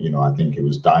selling it, I think it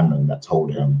was Diamond that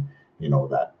told him,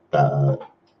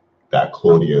 that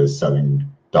Claudia is selling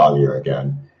Dahlia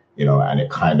again, and it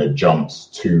kind of jumps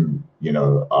to,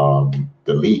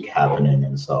 the leak happening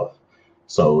and stuff.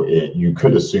 So you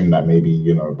could assume that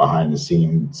maybe, behind the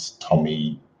scenes,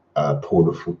 Tommy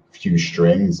pulled a few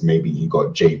strings. Maybe he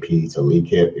got JP to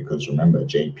leak it because remember,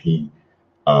 JP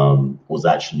was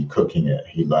actually cooking it.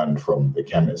 He learned from the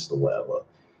chemist or whatever.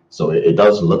 So it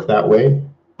does look that way,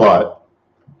 but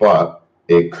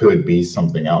it could be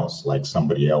something else, like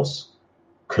somebody else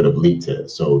could have leaked it.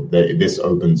 So this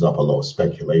opens up a lot of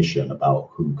speculation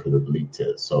about who could have leaked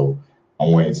it. So I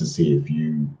wanted to see if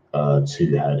you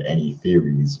two had any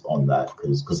theories on that,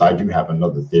 because I do have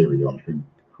another theory on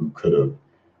who could have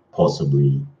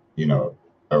possibly,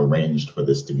 arranged for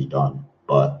this to be done.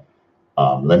 But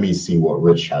let me see what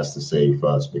Rich has to say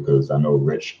first, because I know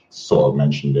Rich sort of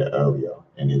mentioned it earlier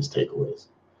in his takeaways.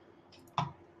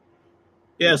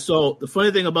 Yeah, so the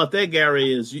funny thing about that,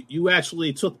 Gary, is you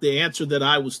actually took the answer that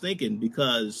I was thinking,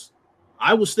 because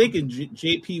I was thinking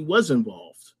JP was involved.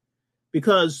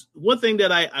 Because one thing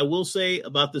that I will say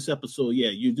about this episode, yeah,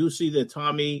 you do see that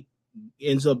Tommy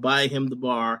ends up buying him the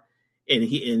bar, and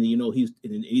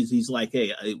he's like,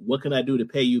 hey, what can I do to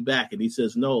pay you back? And he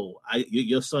says, no,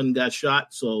 your son got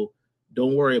shot, so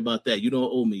don't worry about that. You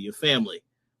don't owe me, your family,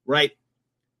 right?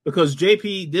 Because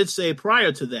JP did say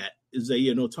prior to that, is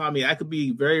that, Tommy, I could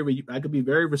be very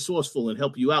resourceful and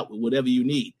help you out with whatever you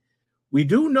need. We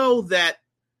do know that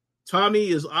Tommy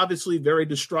is obviously very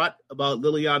distraught about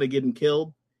Liliana getting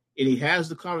killed, and he has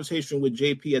the conversation with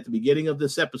JP at the beginning of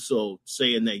this episode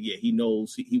saying that, yeah, he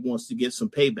knows he wants to get some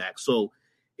payback. So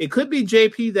it could be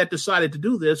JP that decided to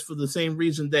do this for the same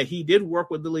reason that he did work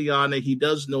with Liliana. He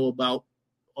does know about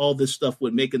all this stuff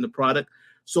with making the product.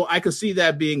 So I could see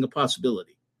that being a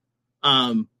possibility.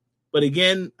 But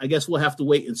again, I guess we'll have to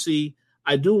wait and see.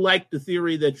 I do like the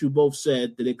theory that you both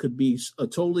said, that it could be a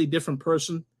totally different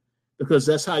person, because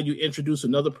that's how you introduce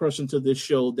another person to this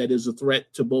show that is a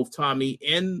threat to both Tommy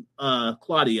and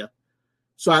Claudia.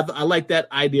 So I like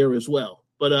that idea as well.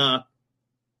 But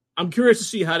I'm curious to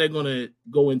see how they're going to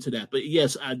go into that. But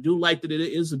yes, I do like that it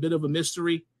is a bit of a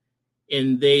mystery.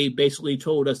 And they basically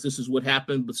told us this is what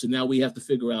happened. But so now we have to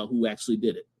figure out who actually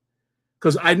did it.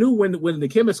 because I knew when the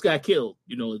chemist got killed,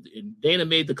 and Dana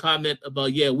made the comment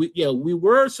about, we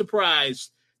were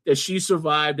surprised that she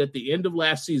survived at the end of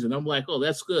last season. I'm like, oh,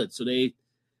 that's good.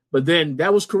 But then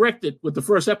that was corrected with the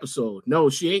first episode. No,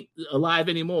 she ain't alive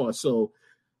anymore. So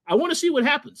I want to see what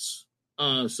happens.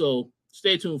 So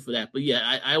stay tuned for that. But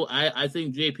yeah, I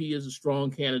think JP is a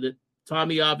strong candidate.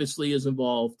 Tommy obviously is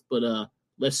involved, but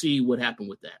let's see what happened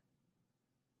with that.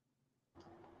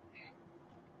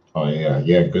 Oh yeah.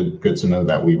 Good to know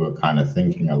that we were kind of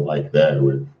thinking alike there.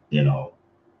 With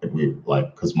if we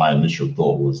because my initial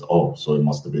thought was, oh, so it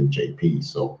must have been JP.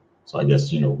 So I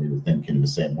guess we were thinking the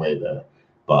same way there.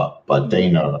 But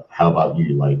Dana, how about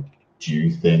you? Like, do you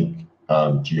think?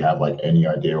 Do you have any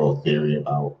idea or theory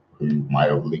about who might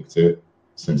have leaked it,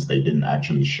 since they didn't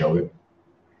actually show it?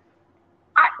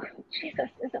 Jesus,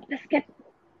 is a biscuit.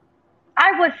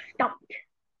 I was stumped.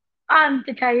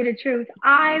 To tell you the truth,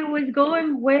 I was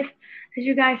going with, as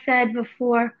you guys said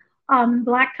before,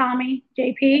 Black Tommy,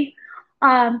 JP.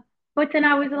 But then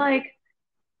I was like,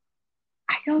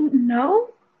 I don't know.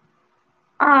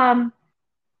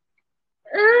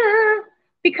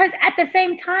 Because at the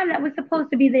same time, that was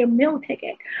supposed to be their meal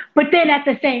ticket. But then at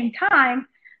the same time,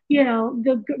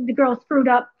 the girl screwed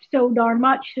up so darn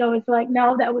much. So it's like,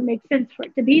 no, that would make sense for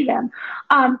it to be them.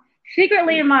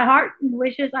 Secretly in my heart,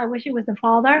 I wish it was the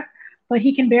father, but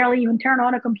he can barely even turn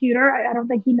on a computer. I don't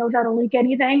think he knows how to leak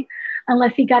anything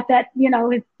unless he got that,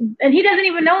 and he doesn't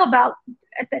even know about,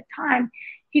 at that time,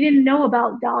 he didn't know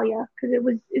about Dahlia,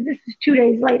 because this is 2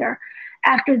 days later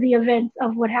after the events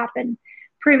of what happened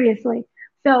previously.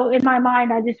 So in my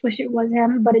mind, I just wish it was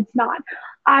him, but it's not.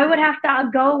 I would have to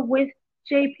go with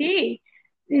JP.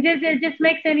 It just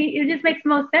makes the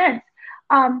most sense.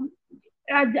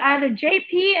 Either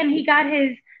JP and he got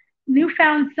his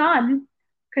newfound son,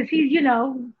 because he's,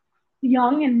 young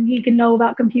and he can know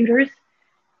about computers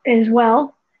as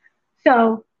well.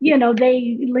 So,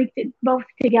 they linked it both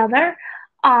together.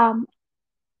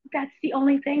 That's the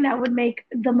only thing that would make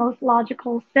the most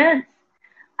logical sense.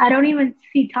 I don't even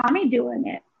see Tommy doing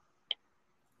it.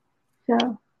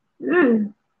 So,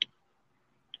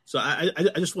 So I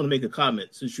just want to make a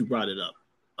comment since you brought it up.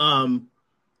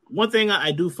 One thing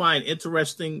I do find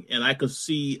interesting, and I could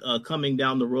see coming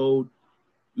down the road,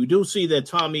 you do see that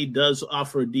Tommy does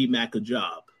offer D-Mac a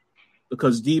job,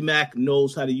 because D-Mac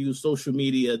knows how to use social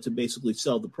media to basically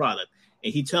sell the product.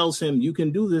 And he tells him, you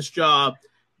can do this job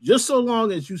just so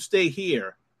long as you stay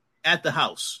here at the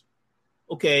house.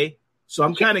 Okay, so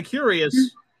I'm kind of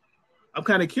curious.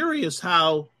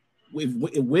 How,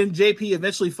 when JP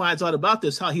eventually finds out about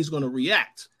this, how he's going to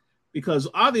react. Because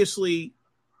obviously,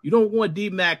 you don't want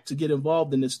D-Mac to get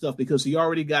involved in this stuff because he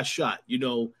already got shot,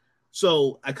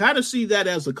 So I kind of see that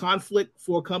as a conflict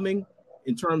forthcoming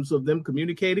in terms of them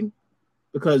communicating,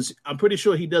 because I'm pretty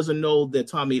sure he doesn't know that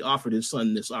Tommy offered his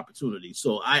son this opportunity.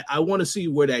 So I want to see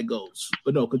where that goes.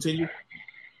 But no, continue.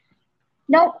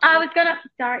 No, I was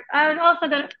also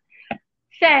going to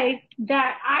say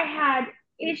that I had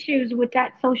issues with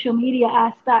that social media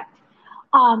aspect.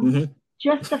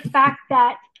 Just the fact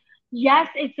that, yes,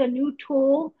 it's a new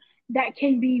tool that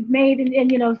can be made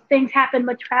and things happen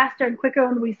much faster and quicker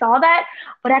when we saw that.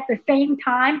 But at the same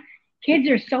time, kids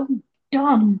are so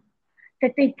dumb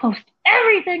that they post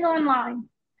everything online.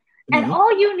 And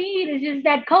all you need is just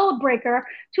that code breaker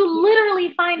to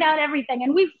literally find out everything.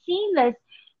 And we've seen this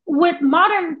with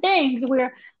modern things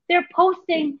where they're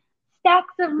posting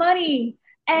stacks of money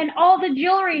and all the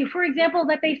jewelry, for example,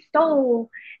 that they stole,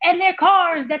 and their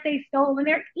cars that they stole. And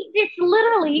it's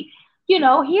literally,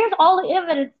 here's all the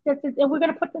evidence and we're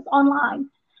going to put this online.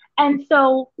 And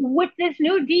so with this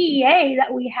new DEA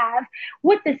that we have,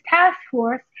 with this task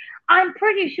force, I'm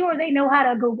pretty sure they know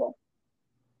how to Google.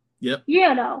 Yep.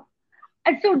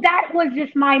 And so that was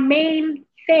just my main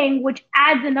thing, which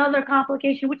adds another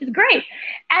complication, which is great.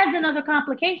 Adds another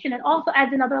complication and also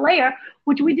adds another layer,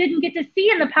 which we didn't get to see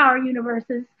in the Power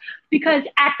universes, because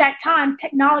at that time,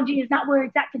 technology is not where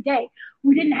it's at today.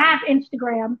 We didn't have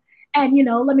Instagram and,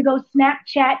 let me go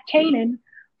Snapchat Kanan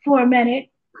for a minute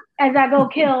as I go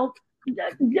kill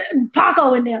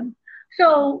Paco and them.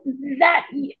 So that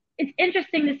it's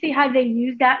interesting to see how they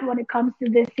use that when it comes to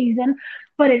this season,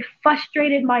 but it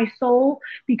frustrated my soul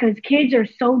because kids are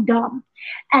so dumb.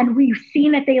 And we've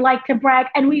seen that they like to brag,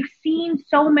 and we've seen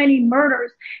so many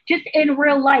murders just in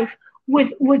real life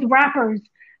with rappers,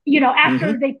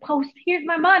 after they post, here's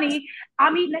my money,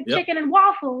 I'm eating a chicken and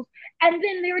waffles, and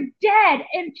then they're dead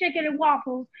in chicken and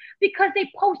waffles because they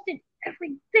posted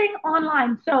everything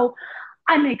online. So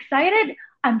I'm excited,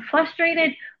 I'm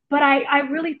frustrated, but I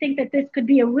really think that this could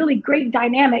be a really great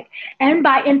dynamic. And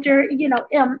by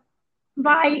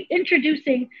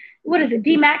introducing what is it,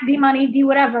 D-Mac, D-Money, D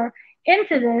whatever,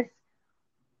 into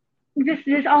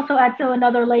this also adds to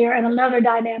another layer and another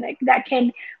dynamic that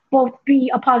can both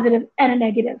be a positive and a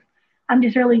negative. I'm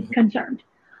just really concerned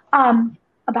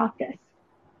about this.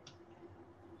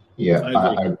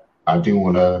 Yeah, I do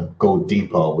want to go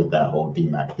deeper with that whole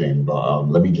DMAC thing, but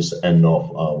let me just end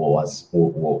off what I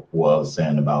was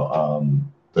saying about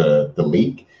the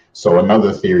leak. So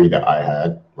another theory that I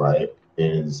had, right,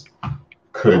 is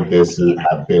could this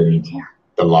have been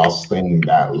the last thing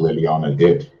that Liliana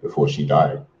did before she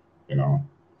died? You know,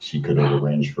 she could have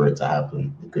arranged for it to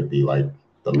happen. It could be like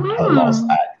her last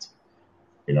act,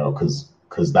 you know,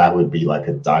 because that would be like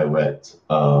a direct,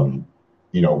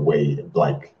 way,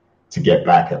 like, to get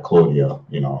back at Claudia,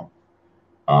 you know,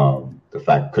 the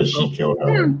fact because she killed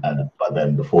her, but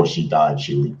then before she died,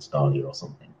 she leaked Dahlia or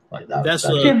something like that.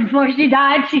 Before she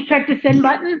died, she checked the send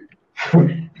button.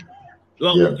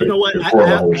 Well, yeah, you know what?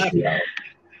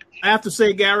 I have to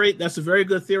say, Gary, that's a very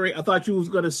good theory. I thought you was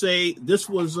going to say this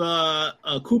was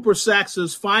Cooper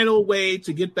Saxe's final way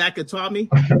to get back at Tommy,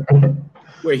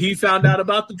 where he found out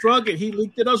about the drug and he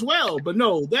leaked it as well. But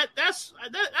no,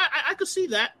 I could see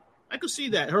that. I could see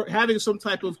that, her having some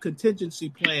type of contingency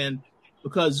plan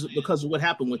because of what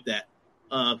happened with that.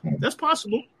 That's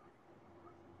possible.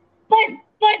 But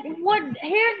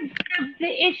here's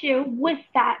the issue with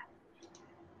that.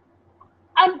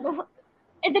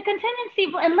 The contingency,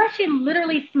 unless she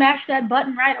literally smashed that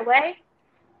button right away,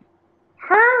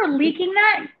 her leaking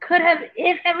that could have,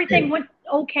 if everything went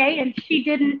okay and she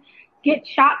didn't get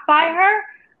shot by her,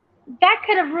 that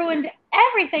could have ruined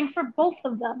everything for both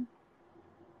of them.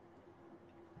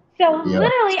 So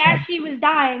literally, as she was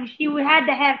dying, she had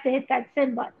to hit that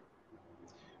send button.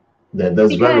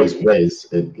 There's various ways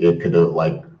it could have,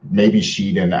 like, maybe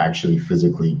she didn't actually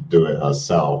physically do it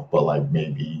herself, but like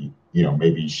maybe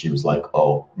she was like,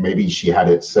 oh, maybe she had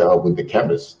it set up with the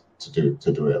chemist to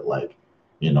do it, like,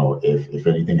 you know, if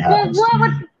anything happens.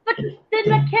 But then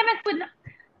the chemist would,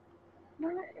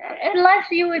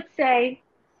 unless you would say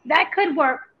that could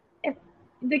work. If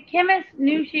the chemist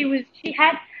knew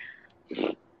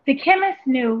the chemist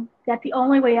knew that the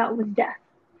only way out was death,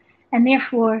 and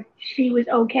therefore she was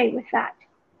okay with that,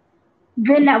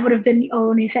 then that would have been the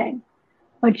only thing.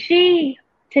 But she,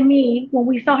 to me, when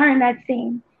we saw her in that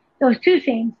scene, those two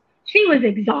scenes, she was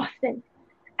exhausted,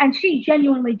 and she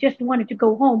genuinely just wanted to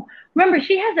go home. Remember,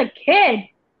 she has a kid.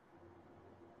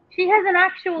 She has an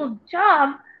actual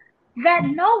job that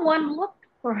no one looked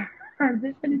for her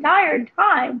this entire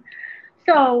time.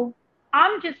 So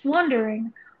I'm just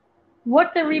wondering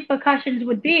what the repercussions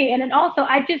would be. And then also,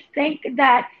 I just think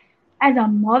that as a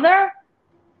mother,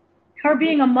 her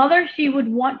being a mother, she would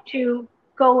want to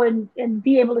go and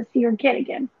be able to see her kid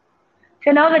again.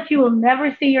 To know that you will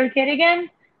never see your kid again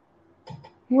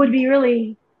would be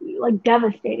really, like,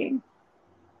 devastating.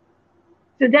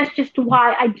 So that's just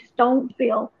why I just don't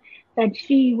feel that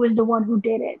she was the one who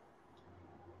did it.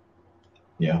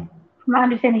 Yeah. From my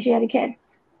understanding, she had a kid.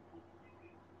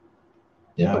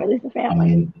 Yeah. Or at least a family. I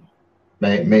mean,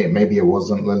 maybe it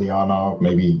wasn't Liliana.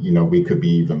 Maybe, you know, we could be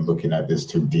even looking at this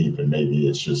too deep, and maybe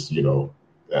it's just, you know,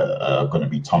 going to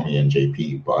be Tommy and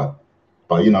JP. But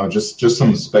you know, just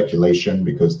some speculation,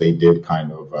 because they did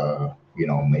kind of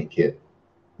make it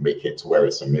to where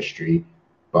it's a mystery.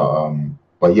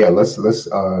 But yeah, let's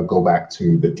go back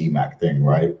to the DMAC thing,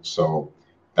 right? So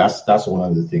that's one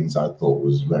of the things I thought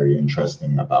was very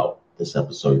interesting about this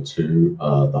episode too.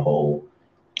 The whole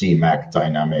DMAC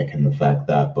dynamic, and the fact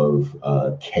that both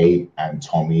Kate and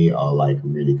Tommy are like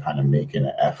really kind of making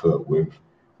an effort with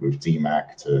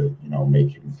DMAC to, you know,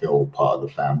 make him feel part of the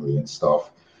family and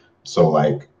stuff. So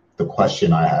like the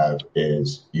question I have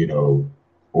is, you know,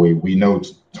 we know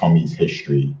Tommy's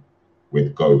history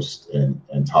with Ghost and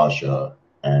Tasha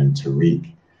and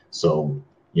Tariq. So,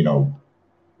 you know,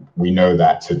 we know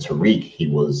that to Tariq, he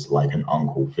was like an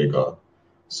uncle figure.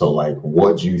 So like,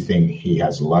 what do you think he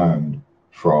has learned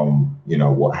from, you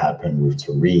know, what happened with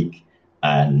Tariq,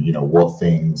 and, you know, what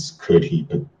things could he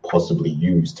possibly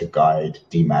use to guide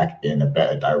DMAC in a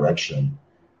better direction?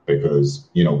 Because,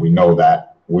 you know, we know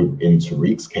that in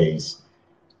Tariq's case,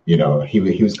 you know, he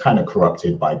was kind of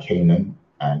corrupted by Kanan,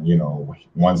 and, you know,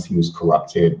 once he was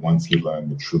corrupted, once he learned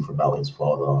the truth about his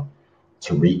father,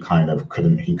 Tariq kind of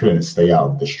couldn't stay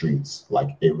out of the streets.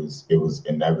 Like it was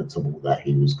inevitable that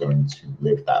he was going to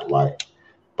live that life.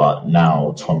 But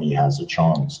now Tommy has a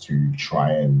chance to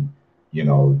try and, you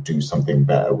know, do something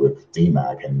better with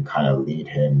DMAC and kind of lead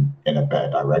him in a better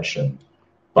direction.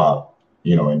 But,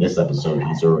 you know, in this episode,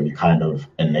 he's already kind of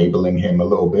enabling him a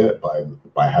little bit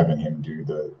by having him do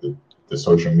the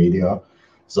social media.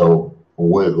 So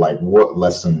what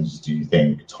lessons do you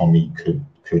think Tommy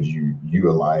could you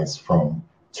utilize from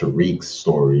Tariq's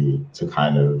story to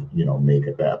kind of, you know, make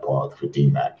a better path for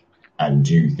DMAC? And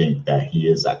do you think that he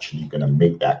is actually going to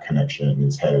make that connection in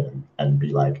his head and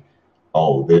be like,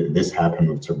 oh, this happened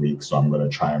with Tariq, so I'm going to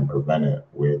try and prevent it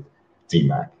with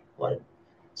DMAC? Like,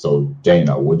 so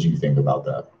Dana, what do you think about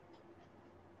that?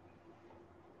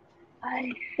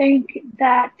 I think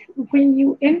that when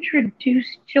you introduce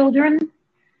children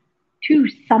to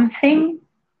something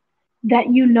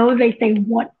that you know that they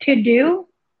want to do,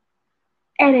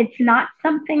 and it's not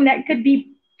something that could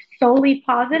be solely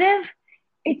positive,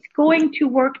 it's going to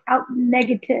work out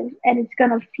negative, and it's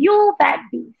going to fuel that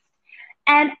beast.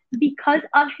 And because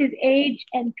of his age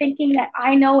and thinking that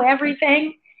I know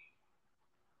everything,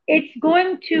 it's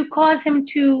going to cause him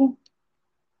to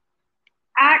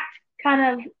act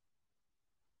kind of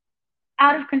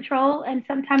out of control, and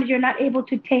sometimes you're not able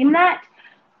to tame that.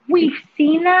 We've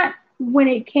seen that when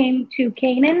it came to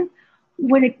Kanan,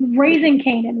 raising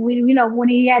Kanan. When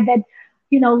he had that,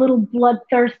 little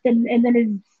bloodthirst, and then his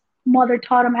mother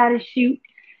taught him how to shoot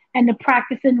and to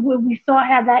practice, and we saw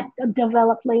how that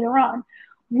developed later on.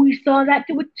 We saw that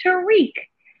with Tariq,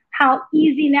 how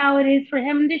easy now it is for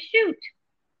him to shoot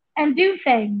and do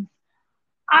things.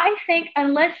 I think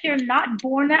unless you're not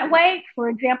born that way, for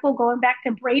example, going back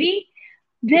to Brady,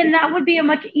 then that would be a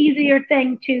much easier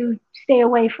thing to stay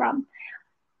away from.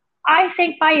 I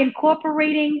think by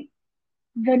incorporating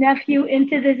the nephew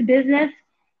into this business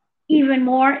even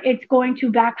more, it's going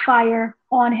to backfire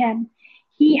on him.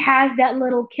 He has that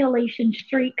little killation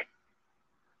streak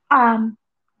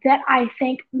that I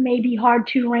think may be hard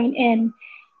to rein in.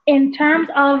 In terms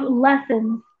of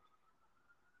lessons,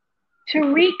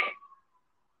 Tariq,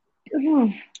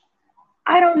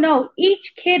 I don't know.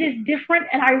 Each kid is different,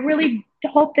 and I really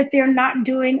hope that they're not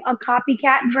doing a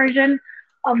copycat version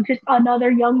of just another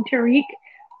young Tariq.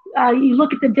 You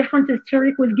look at the differences.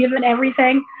 Tariq was given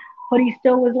everything, but he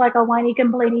still was like a whiny,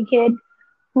 complaining kid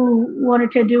who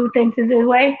wanted to do things his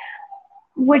way.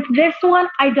 With this one,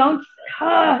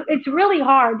 it's really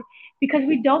hard because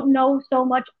we don't know so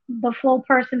much the full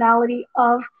personality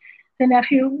of the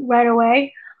nephew right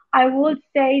away. I would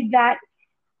say that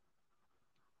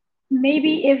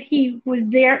maybe if he was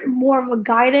there, more of a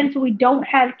guidance. We don't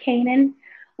have Kanan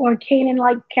or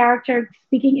Kanan-like character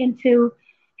speaking into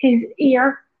his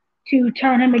ear to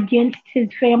turn him against his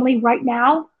family right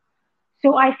now.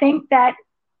 So I think that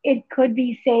it could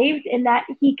be saved and that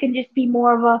he can just be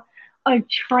more of a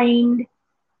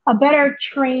better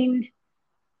trained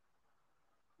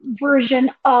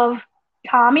version of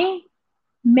Tommy,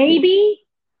 maybe,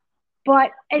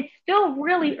 but it's still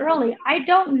really early. I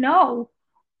don't know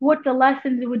what the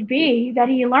lessons would be that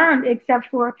he learned, except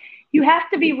for you have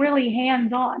to be really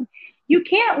hands-on. You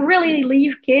can't really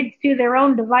leave kids to their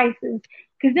own devices,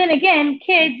 because then again,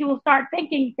 kids will start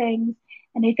thinking things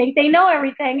and they think they know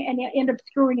everything and they end up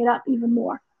screwing it up even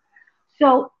more.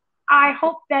 So I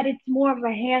hope that it's more of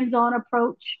a hands-on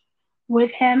approach with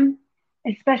him,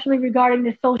 especially regarding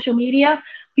the social media,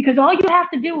 because all you have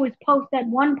to do is post that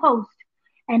one post.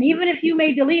 And even if you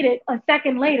may delete it a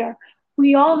second later,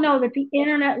 we all know that the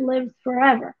internet lives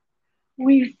forever.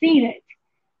 We've seen it.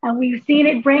 And we've seen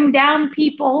it bring down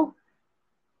people.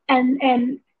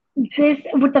 And this,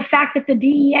 with the fact that the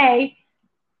DEA,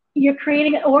 you're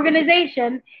creating an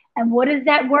organization. And what is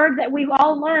that word that we've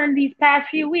all learned these past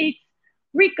few weeks?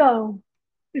 RICO.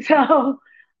 So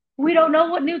we don't know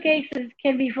what new cases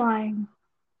can be flying.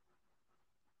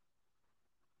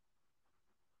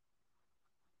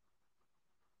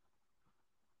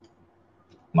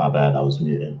 My bad, I was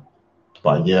muted.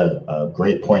 But yeah,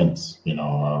 great points.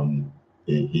 DMAC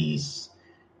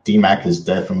is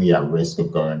definitely at risk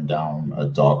of going down a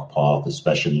dark path,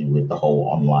 especially with the whole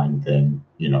online thing.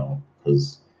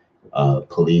 Because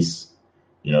police,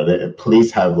 the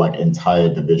police have like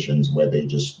entire divisions where they're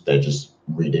just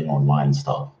reading online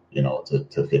stuff,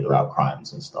 to figure out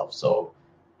crimes and stuff. So,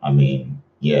 I mean,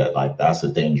 yeah, like that's a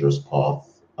dangerous path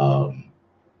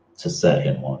to set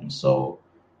him on. So.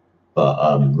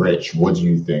 But Rich, what do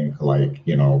you think? Like,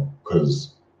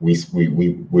 because with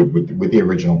the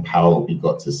original Powell, we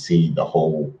got to see the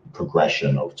whole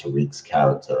progression of Tariq's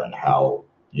character and how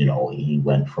he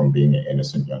went from being an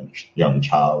innocent young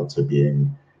child to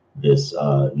being this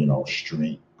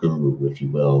street guru, if you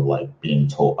will, like being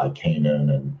taught by Kanan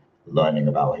and learning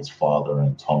about his father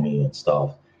and Tommy and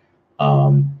stuff.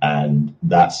 And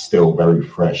that's still very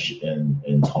fresh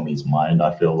in Tommy's mind,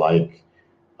 I feel like.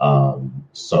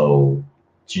 So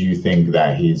do you think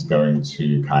that he's going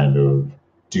to kind of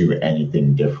do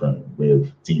anything different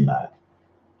with DMAC?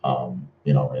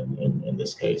 In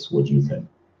this case, what do you think?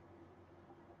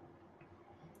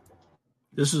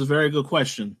 This is a very good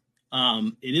question.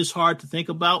 It is hard to think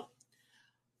about.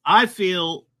 I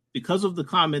feel because of the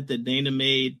comment that Dana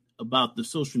made about the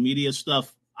social media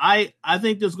stuff, I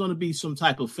think there's going to be some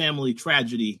type of family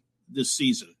tragedy this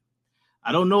season.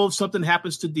 I don't know if something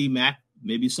happens to D-Mac,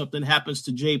 maybe something happens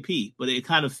to JP, but it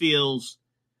kind of feels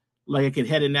like it could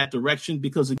head in that direction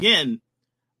because, again,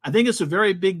 I think it's a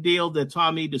very big deal that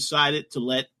Tommy decided to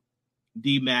let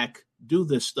D-Mac do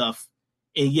this stuff,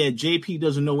 and yet JP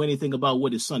doesn't know anything about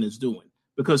what his son is doing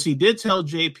because he did tell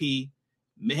JP,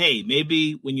 hey,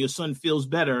 maybe when your son feels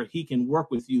better, he can work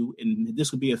with you, and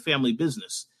this could be a family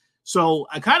business. So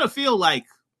I kind of feel like,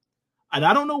 and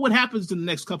I don't know what happens in the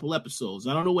next couple episodes.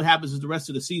 I don't know what happens in the rest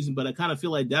of the season, but I kind of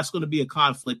feel like that's going to be a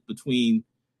conflict between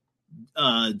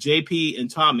JP and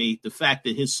Tommy, the fact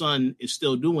that his son is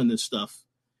still doing this stuff.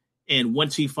 And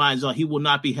once he finds out, he will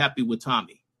not be happy with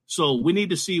Tommy. So we need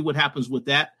to see what happens with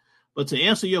that. But to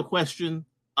answer your question,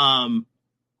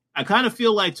 I kind of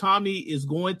feel like Tommy is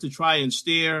going to try and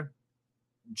steer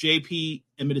JP,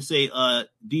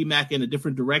 D-Mac in a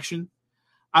different direction.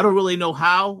 I don't really know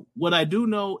how. What I do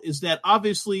know is that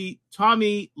obviously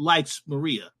Tommy likes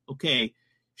Maria. Okay.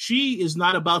 She is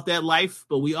not about that life,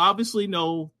 but we obviously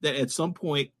know that at some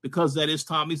point, because that is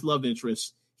Tommy's love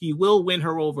interest, he will win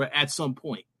her over at some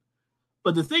point.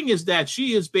 But the thing is that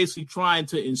she is basically trying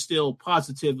to instill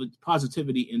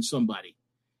positivity in somebody.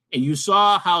 And you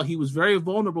saw how he was very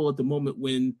vulnerable at the moment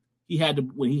when he had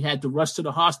to rush to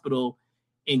the hospital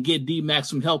and get D-Mac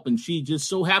some help. And she just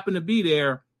so happened to be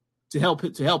there to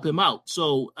help him out.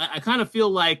 So I kind of feel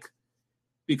like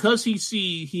because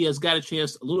he has got a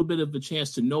little bit of a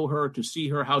chance to know her, to see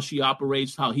her, how she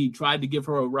operates, how he tried to give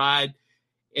her a ride.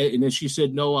 And then she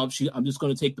said, no, I'm just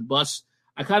going to take the bus.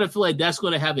 I kind of feel like that's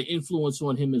going to have an influence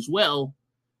on him as well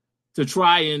to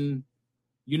try and,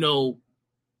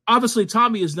 obviously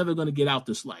Tommy is never going to get out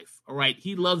this life. All right.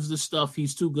 He loves this stuff.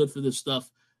 He's too good for this stuff,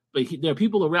 but there are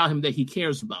people around him that he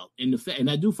cares about. And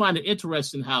I do find it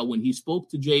interesting how when he spoke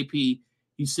to JP,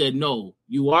 he said, no,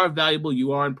 you are valuable.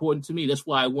 You are important to me. That's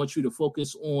why I want you to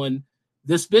focus on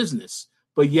this business.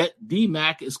 But yet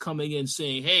D-Mac is coming in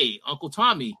saying, hey, Uncle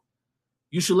Tommy,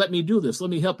 you should let me do this. Let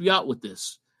me help you out with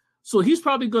this. So he's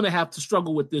probably going to have to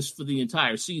struggle with this for the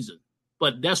entire season.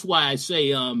 But that's why I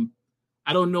say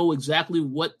I don't know exactly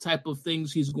what type of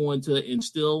things he's going to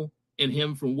instill in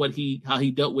him from how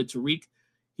he dealt with Tariq.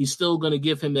 He's still going to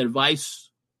give him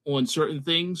advice on certain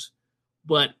things.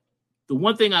 But the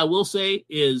one thing I will say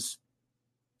is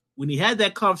when he had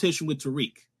that conversation with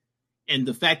Tariq and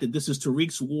the fact that this is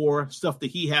Tariq's war, stuff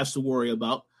that he has to worry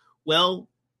about, well,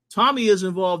 Tommy is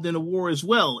involved in a war as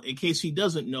well, in case he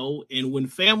doesn't know. And when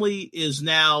family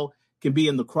can be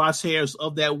in the crosshairs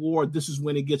of that war, this is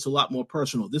when it gets a lot more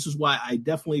personal. This is why I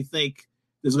definitely think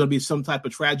there's going to be some type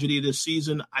of tragedy this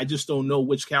season. I just don't know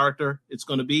which character it's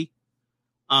going to be.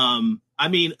 An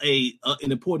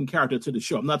important character to the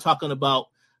show. I'm not talking about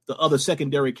the other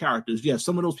secondary characters. Yes,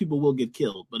 some of those people will get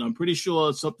killed, but I'm pretty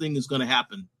sure something is going to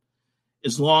happen.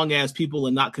 As long as people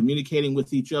are not communicating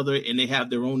with each other and they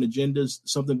have their own agendas,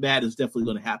 something bad is definitely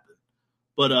going to happen.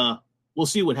 But we'll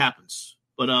see what happens.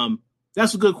 But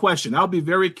that's a good question. I'll be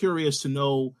very curious to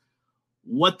know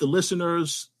what the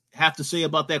listeners have to say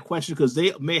about that question because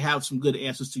they may have some good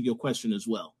answers to your question as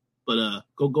well. But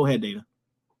go ahead, Dana.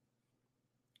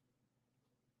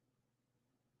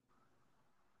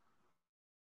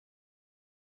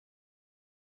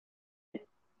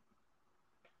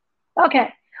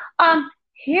 Okay.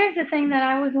 Here's the thing that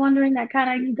I was wondering that kind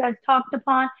of you guys talked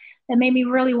upon that made me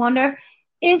really wonder.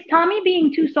 Is Tommy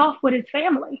being too soft with his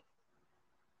family?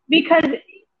 Because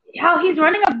how he's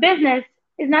running a business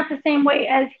is not the same way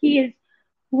as he is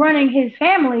running his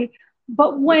family.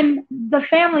 But when the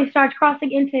family starts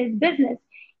crossing into his business,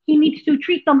 he needs to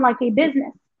treat them like a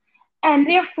business. And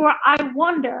therefore, I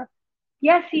wonder,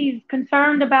 yes, he's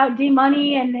concerned about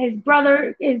D-Money and his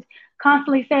brother is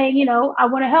constantly saying, I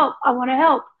want to help. I want to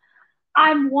help.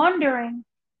 I'm wondering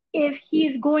if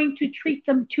he's going to treat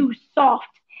them too soft,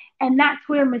 and that's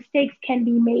where mistakes can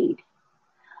be made.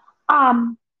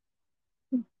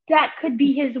 That could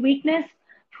be his weakness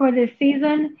for this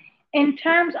season. In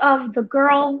terms of the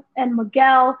girl and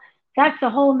Miguel, that's a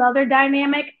whole nother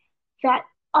dynamic that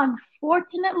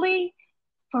unfortunately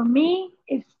for me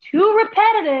is too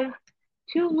repetitive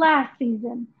to last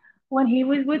season when he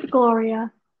was with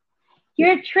Gloria.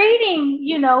 You're trading,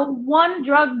 one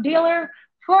drug dealer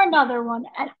for another one,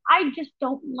 and I just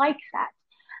don't like that.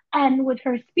 And with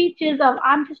her speeches of,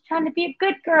 I'm just trying to be a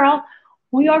good girl,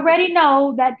 we already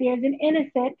know that there's an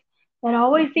innocent that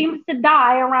always seems to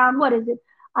die around,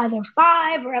 either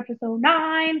 5 or episode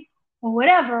 9 or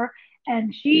whatever.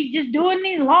 And she's just doing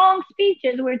these long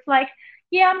speeches where it's like,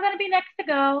 yeah, I'm going to be next to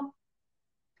go.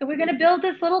 So we're going to build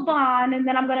this little bond and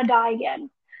then I'm going to die again.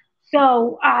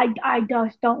 So I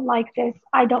just don't like this.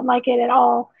 I don't like it at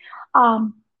all.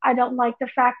 I don't like the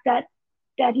fact that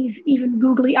he's even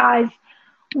googly eyes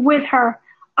with her.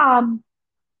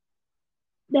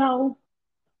 No,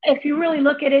 if you really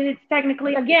look at it, it's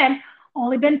technically, again,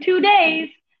 only been 2 days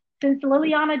since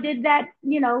Liliana did that,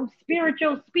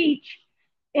 spiritual speech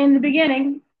in the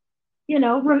beginning,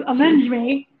 avenge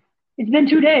me. It's been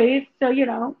 2 days. So,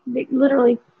 they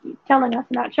literally telling us,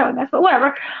 not showing us, but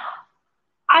whatever.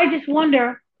 I just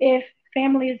wonder if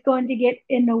family is going to get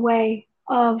in the way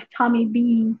of Tommy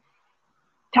being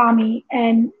Tommy.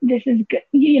 And this is,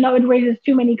 it raises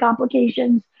too many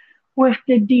complications with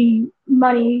the D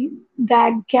money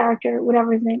bag character,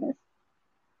 whatever his name is.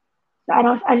 So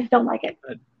I just don't like it.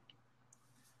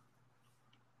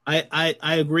 I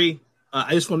agree.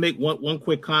 I just want to make one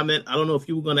quick comment. I don't know if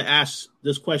you were going to ask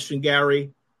this question,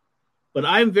 Gary, but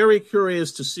I'm very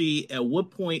curious to see at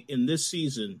what point in this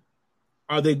season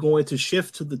are they going to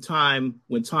shift to the time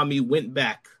when Tommy went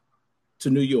back to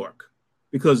New York?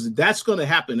 Because that's going to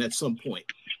happen at some point.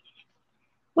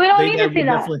 We don't need to see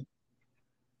that.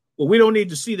 Well, we don't need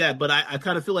to see that, but I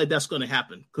kind of feel like that's going to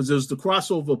happen because there's the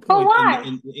crossover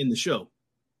point in the show.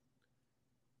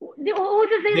 Who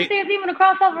does they say it's even a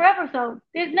crossover episode?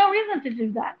 There's no reason to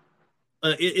do that.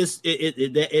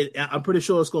 I'm pretty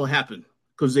sure it's going to happen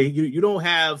because you don't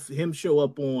have him show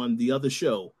up on the other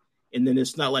show, and then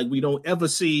it's not like we don't ever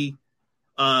see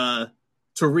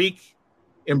Tariq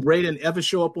and Braden ever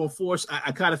show up on Force.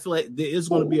 I kind of feel like there is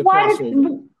going to be a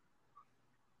crossover.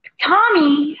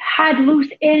 Tommy had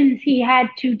loose ends he had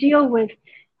to deal with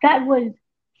that was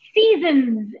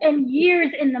seasons and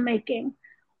years in the making.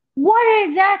 What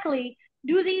exactly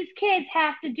do these kids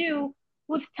have to do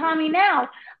with Tommy now?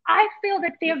 I feel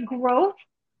that their growth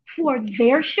for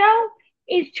their show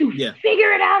is to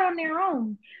figure it out on their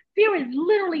own. There is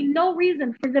literally no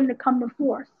reason for them to come to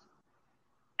Force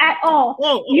at all.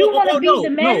 You want to be the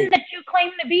men that you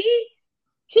claim to be?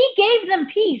 He gave them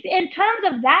peace. In terms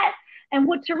of that and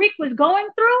what Tariq was going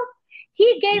through,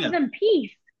 he gave them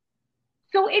peace.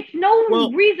 So it's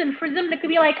no reason for them to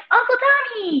be like, Uncle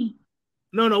Tommy.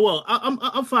 No. Well,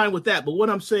 I'm fine with that. But what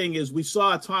I'm saying is we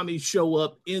saw Tommy show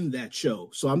up in that show.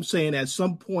 So I'm saying at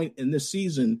some point in this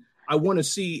season, I want to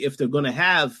see if they're going to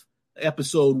have an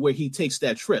episode where he takes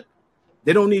that trip.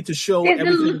 They don't need to show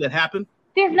everything that happened.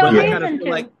 There's no reason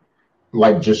to.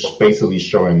 Like just basically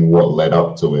showing what led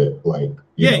up to it. Like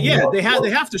they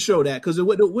have to show that because it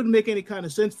wouldn't make any kind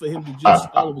of sense for him to just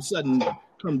all of a sudden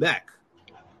come back.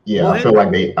 Yeah, I feel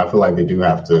like they do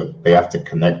have to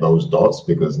connect those dots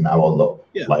because now a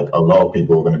lot of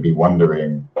people are going to be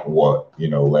wondering what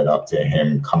led up to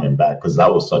him coming back because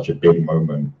that was such a big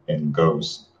moment in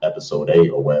Ghost episode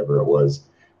 8 or whatever it was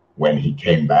when he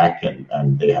came back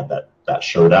and they had that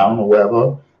showdown or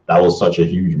whatever. That was such a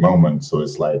huge moment. So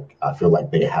it's like I feel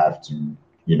like they have to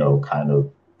kind of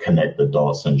connect the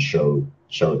dots and show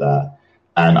that.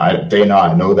 And Dana,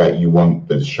 I know that you want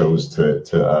the shows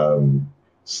to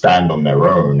stand on their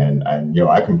own, and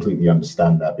I completely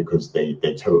understand that because they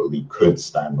totally could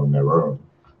stand on their own,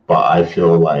 but I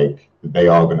feel like they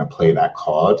are going to play that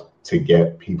card to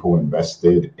get people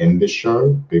invested in the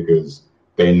show because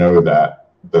they know that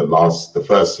the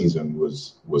first season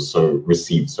was so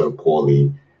received so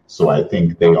poorly. So I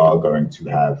think they are going to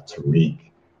have Tariq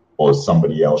or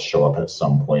somebody else show up at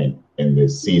some point in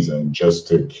this season just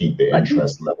to keep the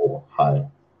interest level high.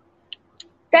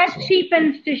 That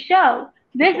cheapens the show.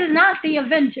 This is not the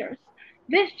Avengers.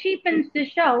 This cheapens the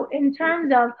show in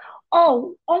terms of,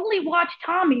 only watch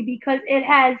Tommy because it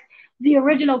has the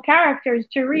original characters,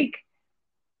 Tariq,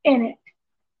 in it.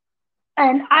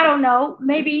 And I don't know,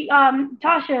 maybe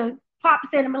Tasha pops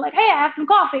in and be like, hey, I have some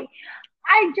coffee.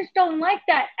 I just don't like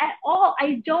that at all.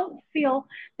 I don't feel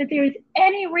that there's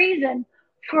any reason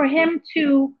for him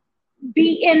to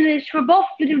be in this, for both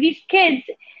of these kids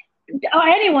or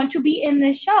anyone to be in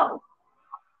this show.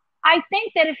 I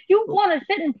think that if you want to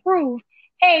sit and prove,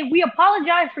 hey, we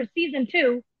apologize for season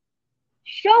 2,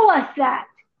 show us that.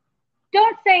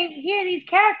 Don't say, here are these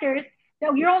characters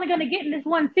that you're only going to get in this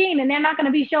one scene and they're not going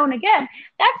to be shown again.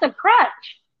 That's a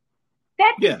crutch.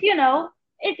 That's,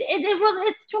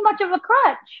 it's too much of a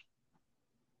crutch.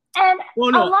 And a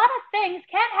lot of things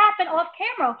can happen off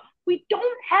camera. We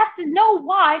don't have to know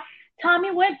why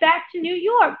Tommy went back to New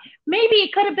York. Maybe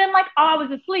it could have been like, I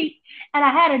was asleep and I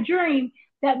had a dream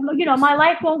that, my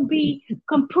life won't be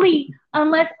complete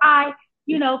unless I,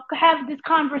 have this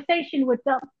conversation with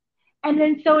them. And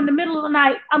then so in the middle of the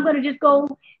night, I'm going to just go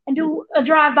and do a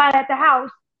drive-by at the house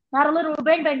Not a literal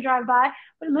bang bang drive by,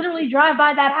 but literally drive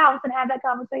by that house and have that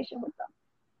conversation with them.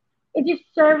 It just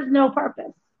serves no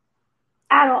purpose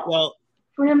at all. Well,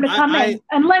 for him to come in,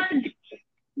 unless.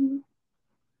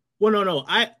 Well, no.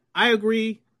 I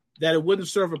agree that it wouldn't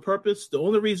serve a purpose. The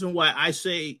only reason why I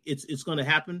say it's going to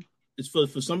happen is for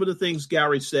some of the things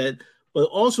Gary said, but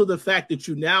also the fact that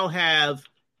you now have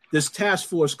this task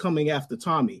force coming after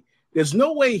Tommy. There's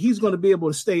no way he's going to be able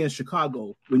to stay in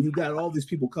Chicago when you got all these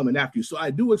people coming after you. So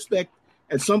I do expect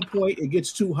at some point it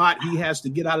gets too hot. He has to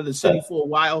get out of the city for a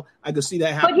while. I can see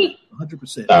that happening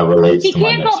 100%. That relates he to my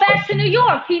can't next go back question. to New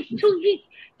York.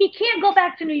 He can't go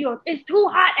back to New York. It's too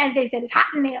hot, as they said. It's hot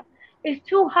in there. It's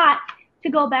too hot to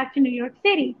go back to New York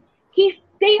City.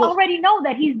 They already know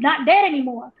that he's not dead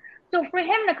anymore. So for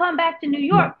him to come back to New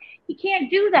York, he can't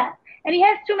do that. And he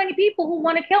has too many people who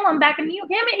want to kill him back in New York.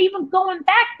 Him even going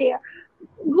back there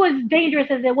was dangerous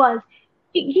as it was.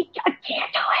 I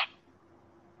can't do it.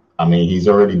 I mean, he's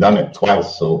already done it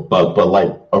twice. So, but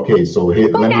like, okay, so here,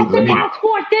 let me. Task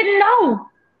force didn't know.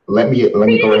 Let me go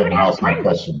ahead and ask my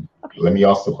question. Okay. Let me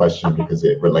ask the question because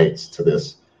it relates to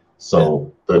this.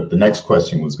 So the next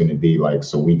question was going to be like,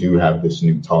 so we do have this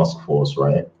new task force,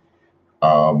 right?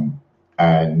 So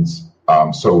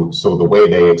the way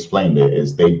they explained it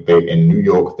is they in New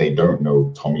York they don't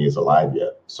know Tommy is alive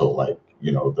yet. So like,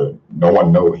 you know, no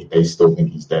one knows, they still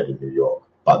think he's dead in New York.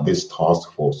 But this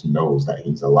task force knows that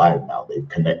he's alive now. They've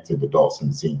connected the dots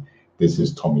and seen this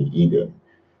is Tommy Egan.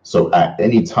 So at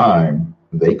any time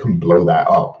they can blow that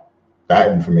up.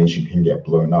 That information can get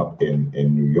blown up in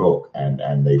New York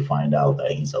and they find out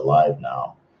that he's alive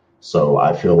now. So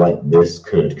I feel like this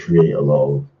could create a lot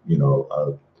of, you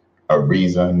know, a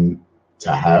reason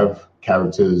to have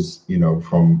characters, you know,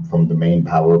 from the main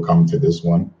power come to this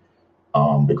one.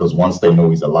 Because once they know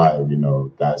he's alive, you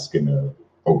know, that's going to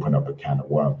open up a can of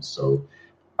worms. So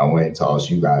I wanted to ask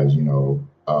you guys, you know,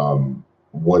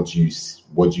 what do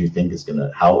you think is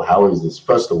gonna, how is this,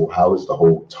 first of all, how is the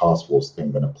whole task force thing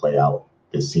gonna play out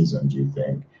this season, do you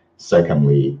think?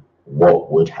 Secondly, what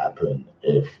would happen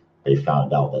if they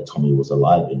found out that Tommy was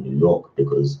alive in New York?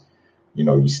 Because, you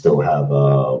know, you still have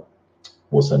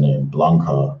what's her name,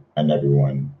 Blanca, and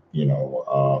everyone, you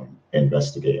know,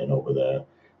 investigating over there.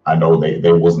 I know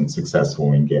they wasn't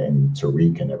successful in getting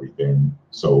Tariq and everything,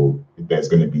 so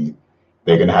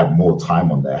they're gonna have more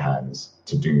time on their hands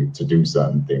to do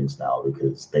certain things now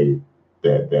because their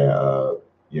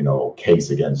you know, case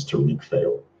against Tariq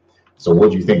failed. So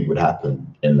what do you think would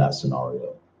happen in that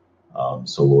scenario?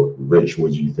 So Rich,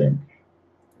 what do you think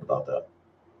about that?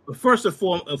 First and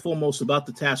foremost about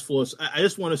the task force, I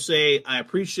just want to say I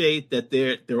appreciate that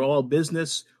they're all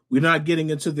business. We're not getting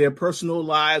into their personal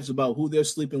lives about who they're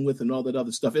sleeping with and all that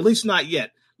other stuff. At least not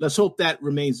yet. Let's hope that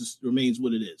remains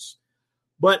what it is.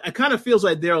 But it kind of feels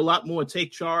like they're a lot more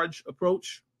take charge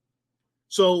approach.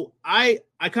 So I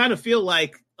kind of feel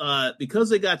like because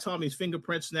they got Tommy's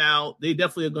fingerprints now, they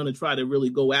definitely are going to try to really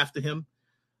go after him.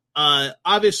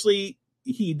 Obviously,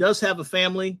 he does have a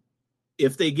family.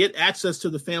 If they get access to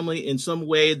the family in some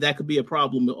way, that could be a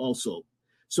problem also.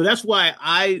 So that's why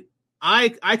I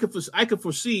could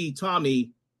foresee Tommy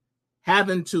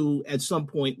having to at some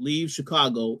point leave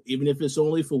Chicago, even if it's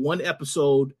only for one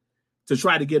episode, to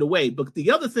try to get away. But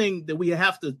the other thing that we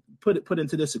have to put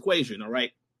into this equation, all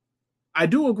right, I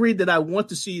do agree that I want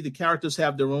to see the characters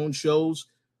have their own shows,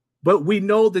 but we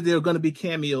know that there are going to be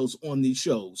cameos on these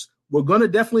shows. We're going to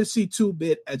definitely see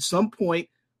 2-Bit at some point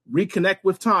reconnect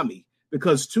with Tommy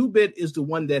because 2-Bit is the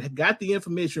one that got the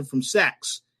information from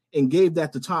Sax and gave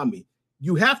that to Tommy.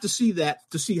 You have to see that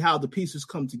to see how the pieces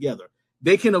come together.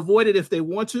 They can avoid it if they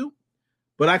want to,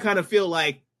 but I kind of feel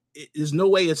like there's no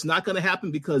way it's not going to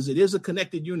happen because it is a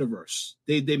connected universe.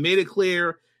 They made it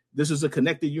clear this is a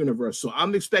connected universe. So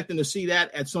I'm expecting to see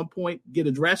that at some point get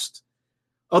addressed.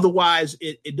 Otherwise,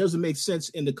 it doesn't make sense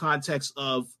in the context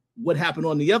of what happened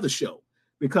on the other show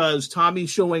because Tommy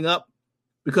showing up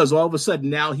because all of a sudden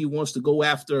now he wants to go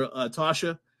after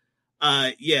Tasha.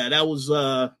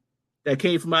 That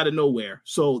came from out of nowhere.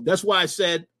 So that's why I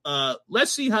said,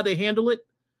 let's see how they handle it.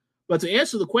 But to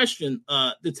answer the question,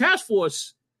 the task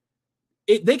force,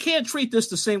 they can't treat this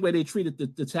the same way they treated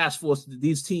the task force,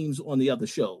 these teams on the other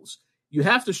shows. You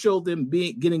have to show them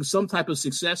getting some type of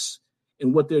success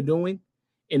in what they're doing.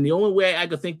 And the only way I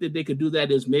could think that they could do that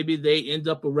is maybe they end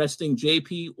up arresting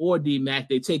JP or D-Mac.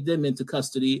 They take them into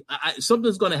custody.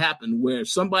 Something's going to happen where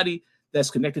somebody that's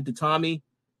connected to Tommy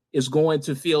is going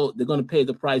to feel they're going to pay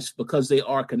the price because they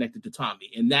are connected to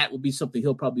Tommy. And that will be something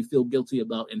he'll probably feel guilty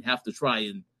about and have to try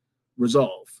and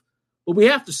resolve. But we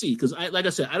have to see because, like I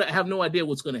said, I have no idea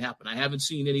what's going to happen. I haven't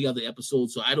seen any other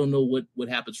episodes, so I don't know what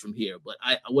happens from here. But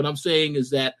what I'm saying is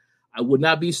that I would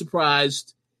not be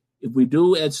surprised if we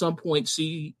do at some point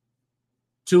see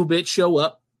 2-Bit show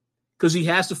up, because he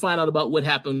has to find out about what's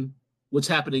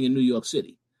happening in New York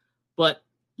City. But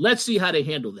let's see how they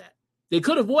handle that. They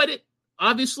could avoid it,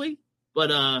 obviously,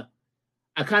 but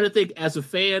I kind of think as a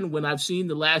fan, when I've seen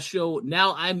the last show,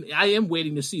 now I am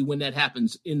waiting to see when that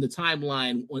happens in the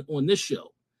timeline on this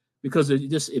show, because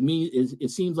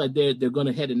it seems like they're going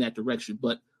to head in that direction.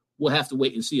 But we'll have to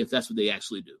wait and see if that's what they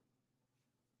actually do.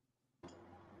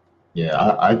 Yeah,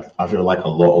 I feel like a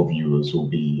lot of viewers will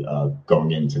be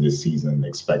going into this season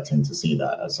expecting to see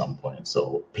that at some point.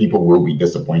 So people will be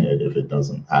disappointed if it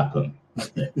doesn't happen, I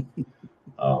think.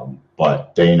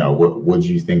 But Dana, what do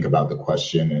you think about the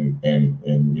question?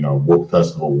 And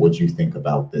first of all, what do you think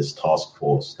about this task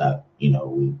force that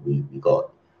we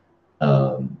got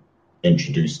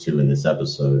introduced to in this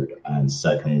episode? And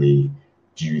secondly,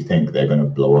 do you think they're going to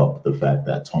blow up the fact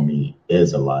that Tommy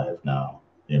is alive now?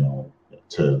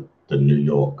 To the New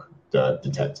York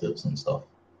detectives and stuff.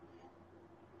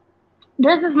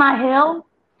 This is my hill,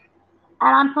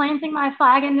 and I'm planting my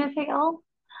flag in this hill.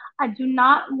 I do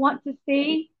not want to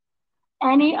see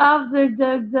any of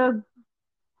the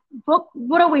book.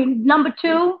 What are we? Number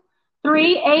 2,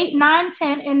 3, 8, 9,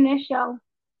 10 in this show.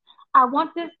 I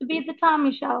want this to be the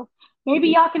Tommy show. Maybe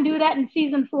y'all can do that in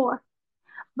season 4.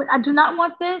 But I do not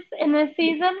want this in this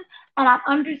season, and I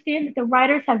understand that the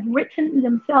writers have written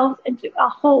themselves into a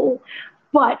hole.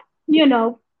 But,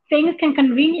 things can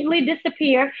conveniently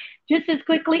disappear just as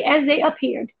quickly as they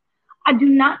appeared. I do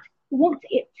not want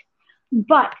it.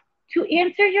 But to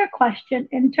answer your question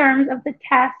in terms of the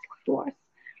task force,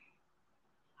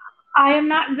 I am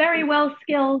not very well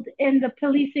skilled in the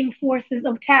policing forces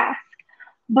of task.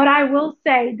 But I will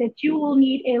say that you will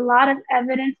need a lot of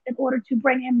evidence in order to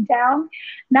bring him down.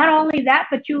 Not only that,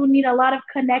 but you will need a lot of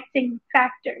connecting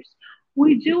factors.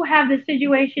 We do have the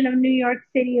situation of New York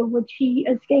City, of which he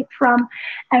escaped from,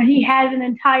 and he has an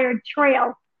entire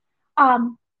trail,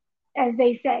 as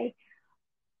they say,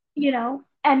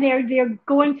 and they're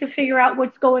going to figure out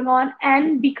what's going on.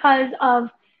 And because of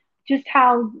just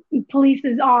how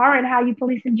polices are and how you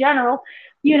police in general,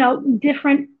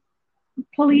 different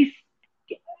police,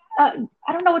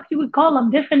 I don't know what you would call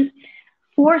them. Different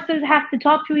forces have to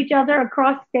talk to each other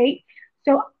across state.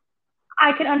 So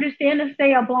I can understand if,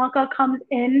 say, a Blanca comes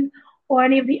in or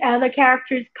any of the other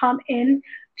characters come in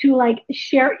to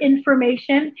share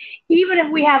information. Even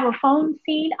if we have a phone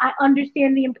scene, I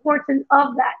understand the importance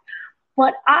of that.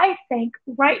 But I think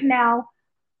right now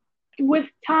with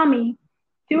Tommy,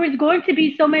 there is going to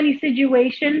be so many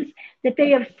situations that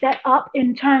they have set up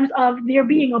in terms of there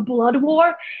being a blood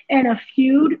war and a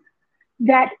feud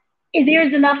that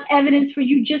there's enough evidence for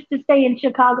you just to stay in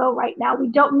Chicago right now. We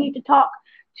don't need to talk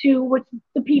to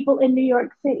the people in New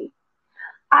York City.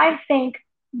 I think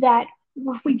that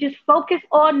if we just focus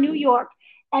on New York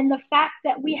and the fact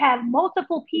that we have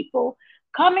multiple people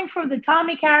coming for the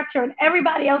Tommy character and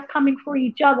everybody else coming for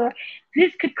each other,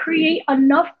 this could create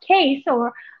enough case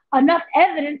or enough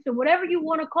evidence or whatever you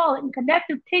want to call it in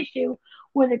connective tissue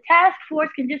where the task force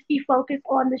can just be focused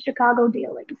on the Chicago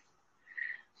dealings.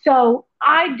 So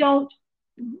I'm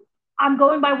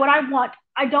going by what I want.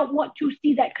 I don't want to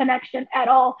see that connection at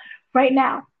all right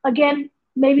now. Again,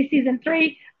 maybe season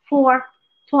 3, 4,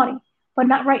 20, but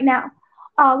not right now.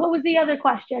 What was the other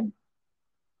question?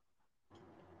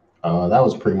 That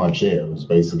was pretty much it. It was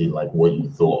basically what you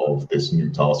thought of this new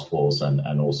task force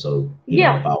and also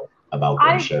about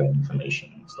them sharing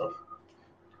information and stuff.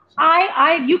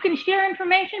 You can share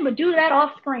information, but do that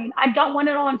off screen. I don't want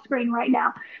it on screen right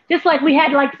now. Just like we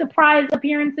had surprise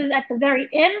appearances at the very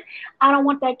end. I don't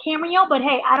want that cameo, but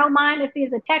hey, I don't mind if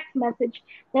there's a text message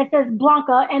that says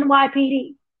Blanca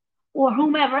NYPD or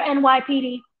whomever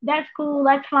NYPD. That's cool.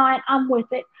 That's fine. I'm with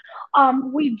it.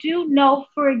 We do know,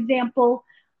 for example,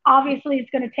 obviously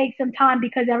it's going to take some time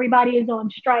because everybody is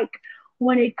on strike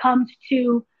when it comes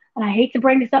to, and I hate to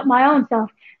bring this up my own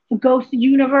self, the Ghost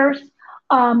universe.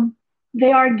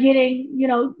 They are getting,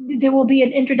 there will be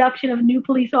an introduction of new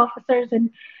police officers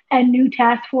and new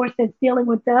task force that's dealing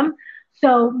with them.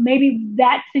 So maybe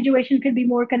that situation could be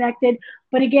more connected.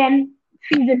 But again,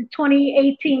 season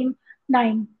 2018,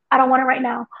 9. I don't want it right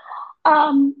now.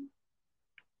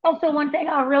 Also, one thing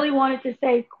I really wanted to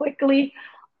say quickly,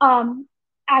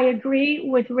 I agree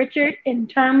with Richard in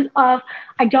terms of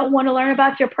I don't want to learn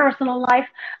about your personal life.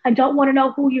 I don't want to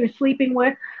know who you're sleeping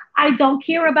with. I don't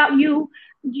care about you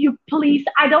police.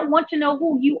 I don't want to know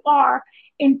who you are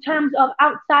in terms of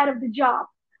outside of the job.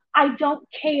 I don't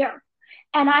care.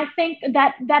 And I think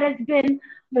that has been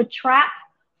the trap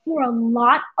for a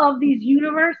lot of these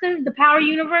universes. The Power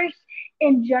universe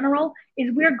in general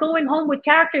is we're going home with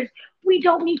characters we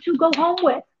don't need to go home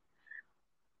with.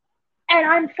 And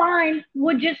I'm fine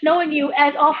with just knowing you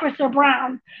as Officer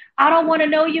Brown. I don't want to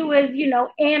know you as,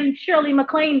 Anne Shirley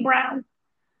MacLaine Brown.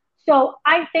 So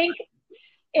I think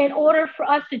in order for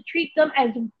us to treat them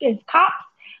as cops,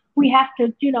 we have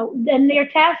to, in their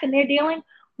tasks and their dealing,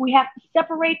 we have to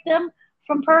separate them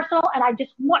from personal. And I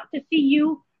just want to see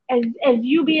you as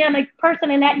you being a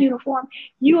person in that uniform,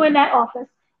 you in that office.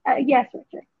 Yes,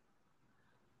 Richard.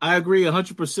 I agree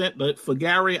 100%, but for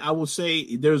Gary, I will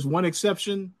say there's one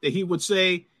exception that he would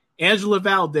say, Angela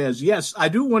Valdez. Yes, I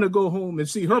do want to go home and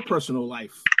see her personal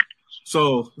life.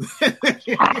 So.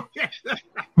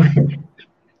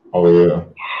 Oh, yeah.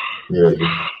 Yeah,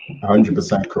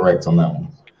 100% correct on that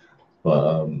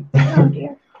one.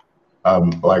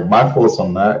 But, like, my thoughts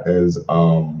on that is,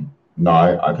 no,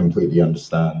 I completely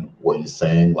understand what you're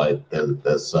saying. Like,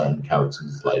 there's certain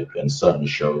characters, like, in certain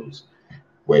shows,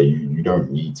 where you don't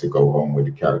need to go home with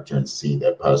the character and see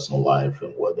their personal life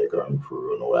and what they're going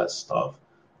through and all that stuff.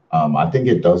 I think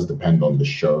it does depend on the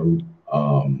show,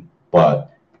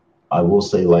 but I will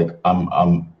say, like,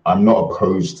 I'm not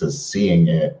opposed to seeing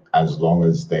it as long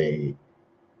as they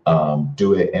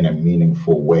do it in a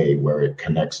meaningful way where it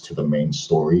connects to the main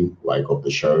story, like, of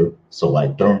the show. So,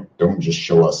 like, don't just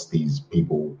show us these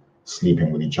people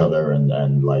sleeping with each other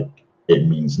and like it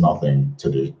means nothing to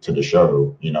the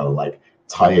show, like,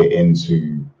 tie it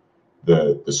into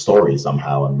the story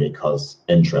somehow and make us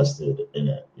interested in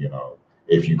it.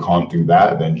 If you can't do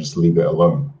that, then just leave it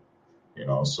alone.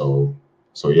 So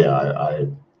yeah, I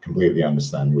completely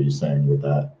understand what you're saying with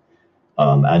that.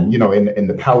 And in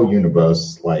the Power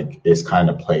universe, like, it's kind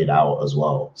of played out as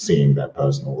well, seeing their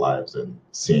personal lives and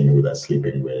seeing who they're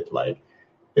sleeping with. Like,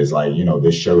 it's like,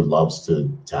 this show loves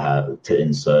to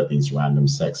insert these random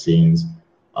sex scenes.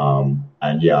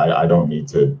 And yeah, I don't need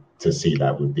to see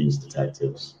that with these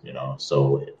detectives,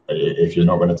 So if you're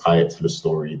not going to tie it to the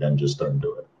story, then just don't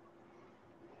do it.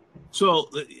 So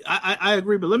I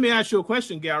agree, but let me ask you a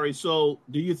question, Gary. So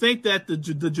do you think that the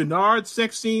Jannard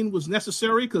sex scene was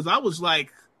necessary? Because I was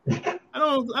like, I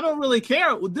don't really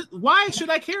care. Why should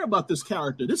I care about this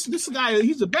character? This guy,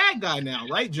 he's a bad guy now,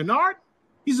 right? Jannard,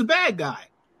 he's a bad guy.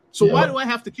 So yeah. Why do I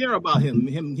have to care about him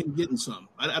getting some?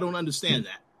 I don't understand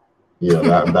that. Yeah,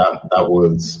 that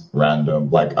was random.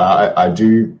 Like, I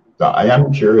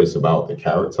am curious about the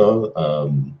character,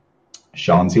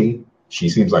 Shanti. She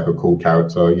seems like a cool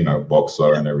character,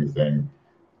 boxer and everything.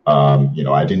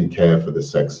 I didn't care for the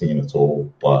sex scene at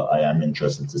all, but I am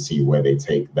interested to see where they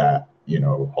take that,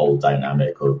 whole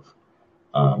dynamic of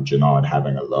Jannard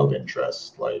having a love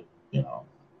interest. Like,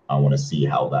 I want to see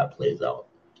how that plays out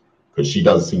because she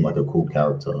does seem like a cool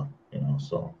character,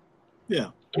 so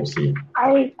yeah. We'll see.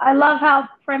 I love how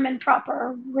prim and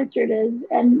proper Richard is,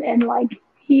 and like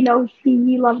he knows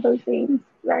he loves those scenes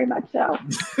very much so.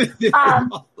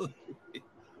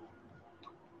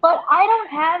 But I don't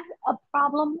have a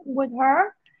problem with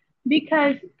her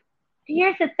because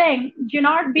here's the thing: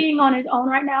 Jannard being on his own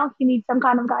right now, he needs some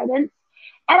kind of guidance,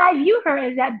 and I view her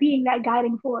as being that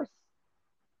guiding force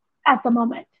at the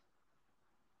moment.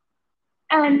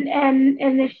 And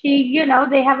if she,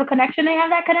 they have a connection, they have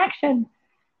that connection.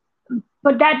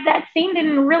 But that scene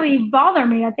didn't really bother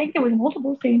me. I think there was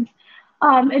multiple scenes.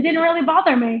 It didn't really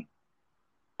bother me.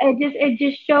 It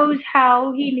just shows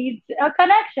how he needs a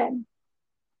connection.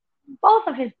 Both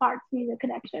of his parts need a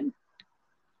connection.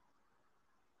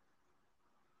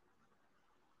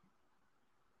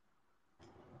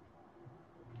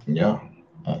 Yeah.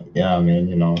 Yeah, I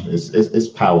mean, it's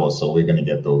power, so we're gonna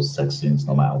get those sex scenes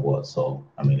no matter what. So,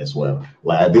 I mean, it's whatever.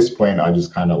 Like, at this point, I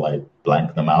just kind of like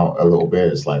blank them out a little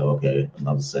bit. It's like, okay,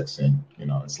 another sex scene.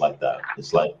 It's like that.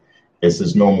 It's like it's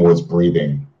as normal as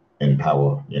breathing in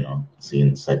Power.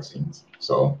 Seeing sex scenes.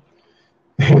 So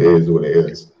it is what it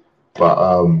is.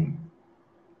 But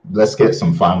let's get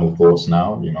some final thoughts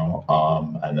now.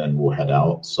 And then we'll head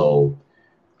out. So.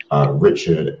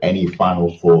 Richard, any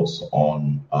final thoughts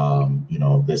on,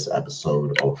 this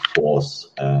episode of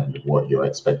Force and what your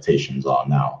expectations are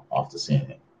now after seeing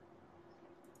it?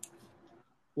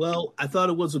 Well, I thought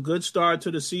it was a good start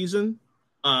to the season.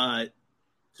 To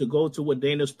go to what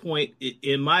Dana's point,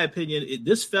 in my opinion,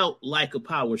 this felt like a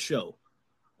Power show.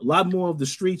 A lot more of the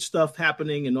street stuff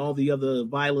happening and all the other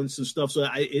violence and stuff. So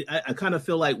I kind of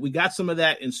feel like we got some of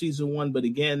that in season 1, but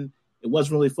again, it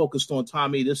wasn't really focused on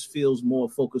Tommy. This feels more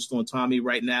focused on Tommy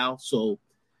right now. So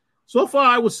far,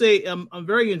 I would say I'm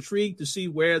very intrigued to see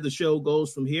where the show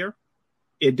goes from here.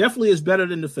 It definitely is better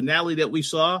than the finale that we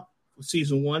saw for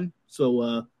season 1.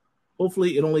 So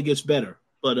hopefully it only gets better.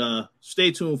 But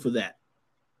stay tuned for that.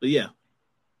 But yeah.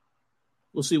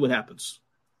 we'll see what happens.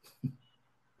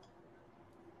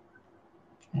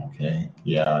 Okay.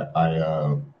 Yeah,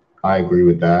 I agree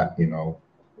with that.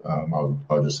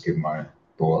 I'll just give my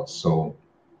thoughts. So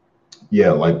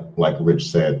yeah, like Rich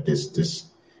said, this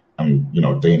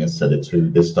Dana said it too.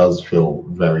 This does feel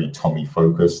very Tommy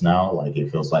focused now. Like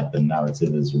it feels like the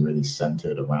narrative is really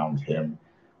centered around him.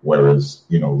 Whereas,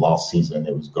 last season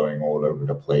it was going all over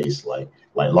the place. Like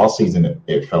last season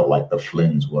it felt like the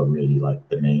Flynns were really like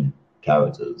the main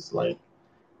characters.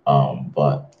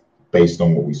 But based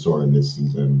on what we saw in this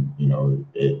season,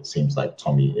 it seems like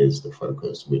Tommy is the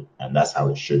focus, and that's how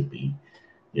it should be.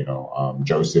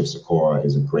 Joseph Sikora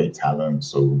is a great talent,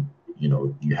 so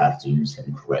you have to use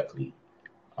him correctly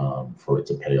for it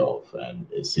to pay off, and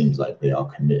it seems like they are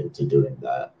committed to doing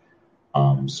that.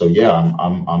 So yeah,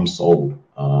 I'm sold.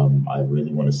 I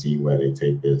really want to see where they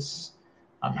take this.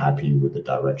 I'm happy with the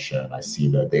direction. I see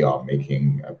that they are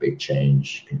making a big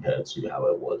change compared to how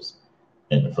it was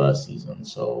in the first season.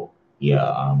 So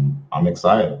yeah, I'm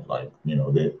excited. Like,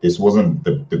 this wasn't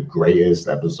the greatest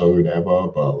episode ever,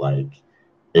 but like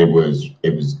it was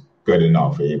good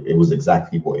enough. It was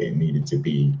exactly what it needed to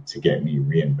be to get me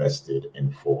reinvested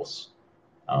in Force.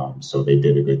 So they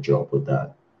did a good job with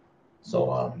that.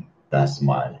 So that's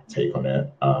my take on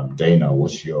it. Dana,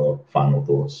 what's your final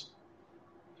thoughts?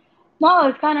 No,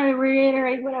 it's kind of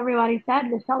reiterate what everybody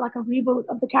said. This felt like a reboot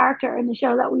of the character in the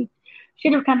show that we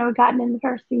should have kind of gotten in the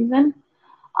first season.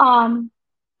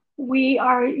 We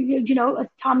are,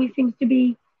 Tommy seems to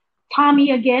be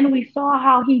Tommy again. We saw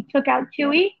how he took out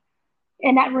Chewey,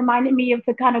 and that reminded me of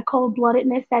the kind of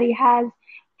cold-bloodedness that he has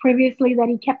previously that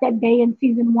he kept at bay in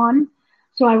season 1.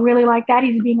 So I really like that.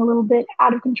 He's being a little bit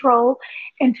out of control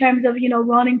in terms of,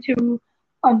 wanting to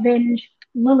avenge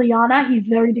Liliana. He's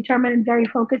very determined and very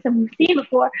focused. And we've seen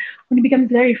before when he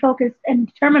becomes very focused and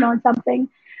determined on something,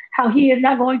 how he is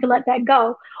not going to let that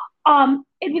go.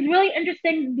 It was really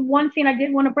interesting. The one scene I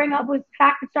did want to bring up was the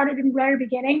fact it started in the very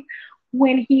beginning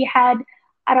when he had,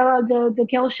 I don't know, the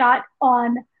kill shot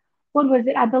on, what was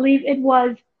it? I believe it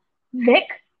was Vic,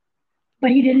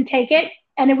 but he didn't take it.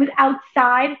 And it was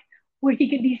outside where he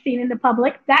could be seen in the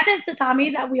public. That is the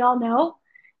Tommy that we all know.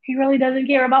 He really doesn't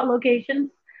care about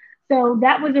locations. So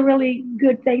that was a really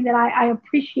good thing that I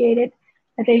appreciated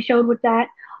that they showed with that.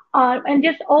 And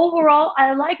just overall,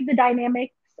 I like the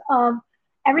dynamics of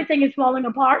everything is falling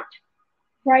apart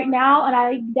right now,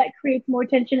 and that creates more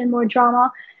tension and more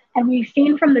drama. And we've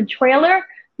seen from the trailer,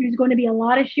 there's going to be a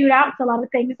lot of shootouts, a lot of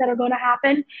things that are going to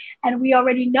happen. And we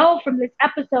already know from this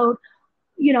episode,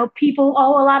 people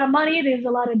owe a lot of money. There's a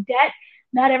lot of debt.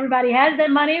 Not everybody has that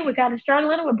money. We're kind of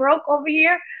struggling. We're broke over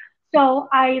here. So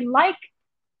I like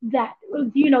that,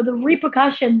 the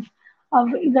repercussions of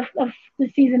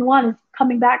the season 1 is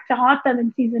coming back to haunt them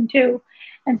in season 2.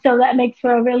 And so that makes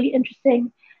for a really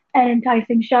interesting and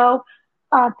enticing show.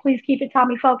 Please keep it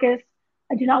Tommy focused.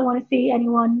 I do not want to see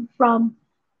anyone from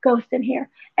Ghost in here.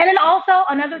 And then also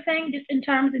another thing, just in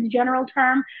terms of the general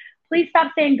term, please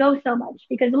stop saying ghost so much,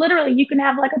 because literally you can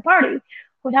have like a party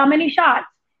with how many shots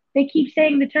they keep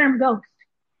saying the term ghost.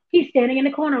 He's standing in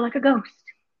the corner like a ghost.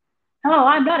 Oh,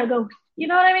 I'm not a ghost. You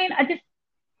know what I mean?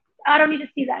 I don't need to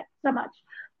see that so much.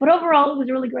 But overall, it was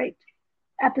a really great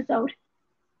episode.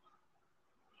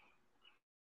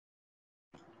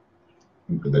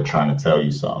 They're trying to tell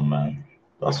you something, man.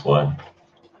 That's why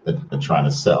they're trying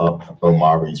to set up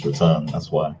Omari's return.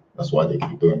 That's why they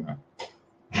keep doing that.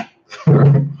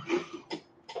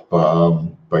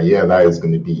 But yeah, that is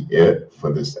going to be it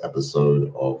for this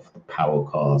episode of the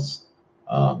Powercast.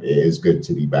 It is good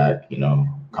to be back.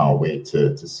 Can't wait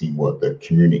to see what the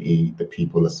community, the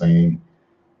people are saying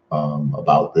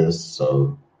about this.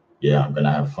 So yeah, I'm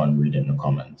gonna have fun reading the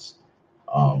comments.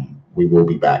 We will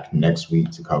be back next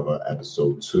week to cover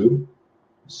episode 2.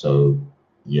 So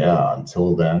yeah,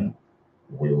 until then,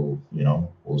 we'll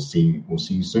see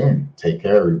you soon. Take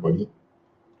care, everybody.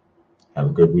 Have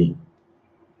a good week.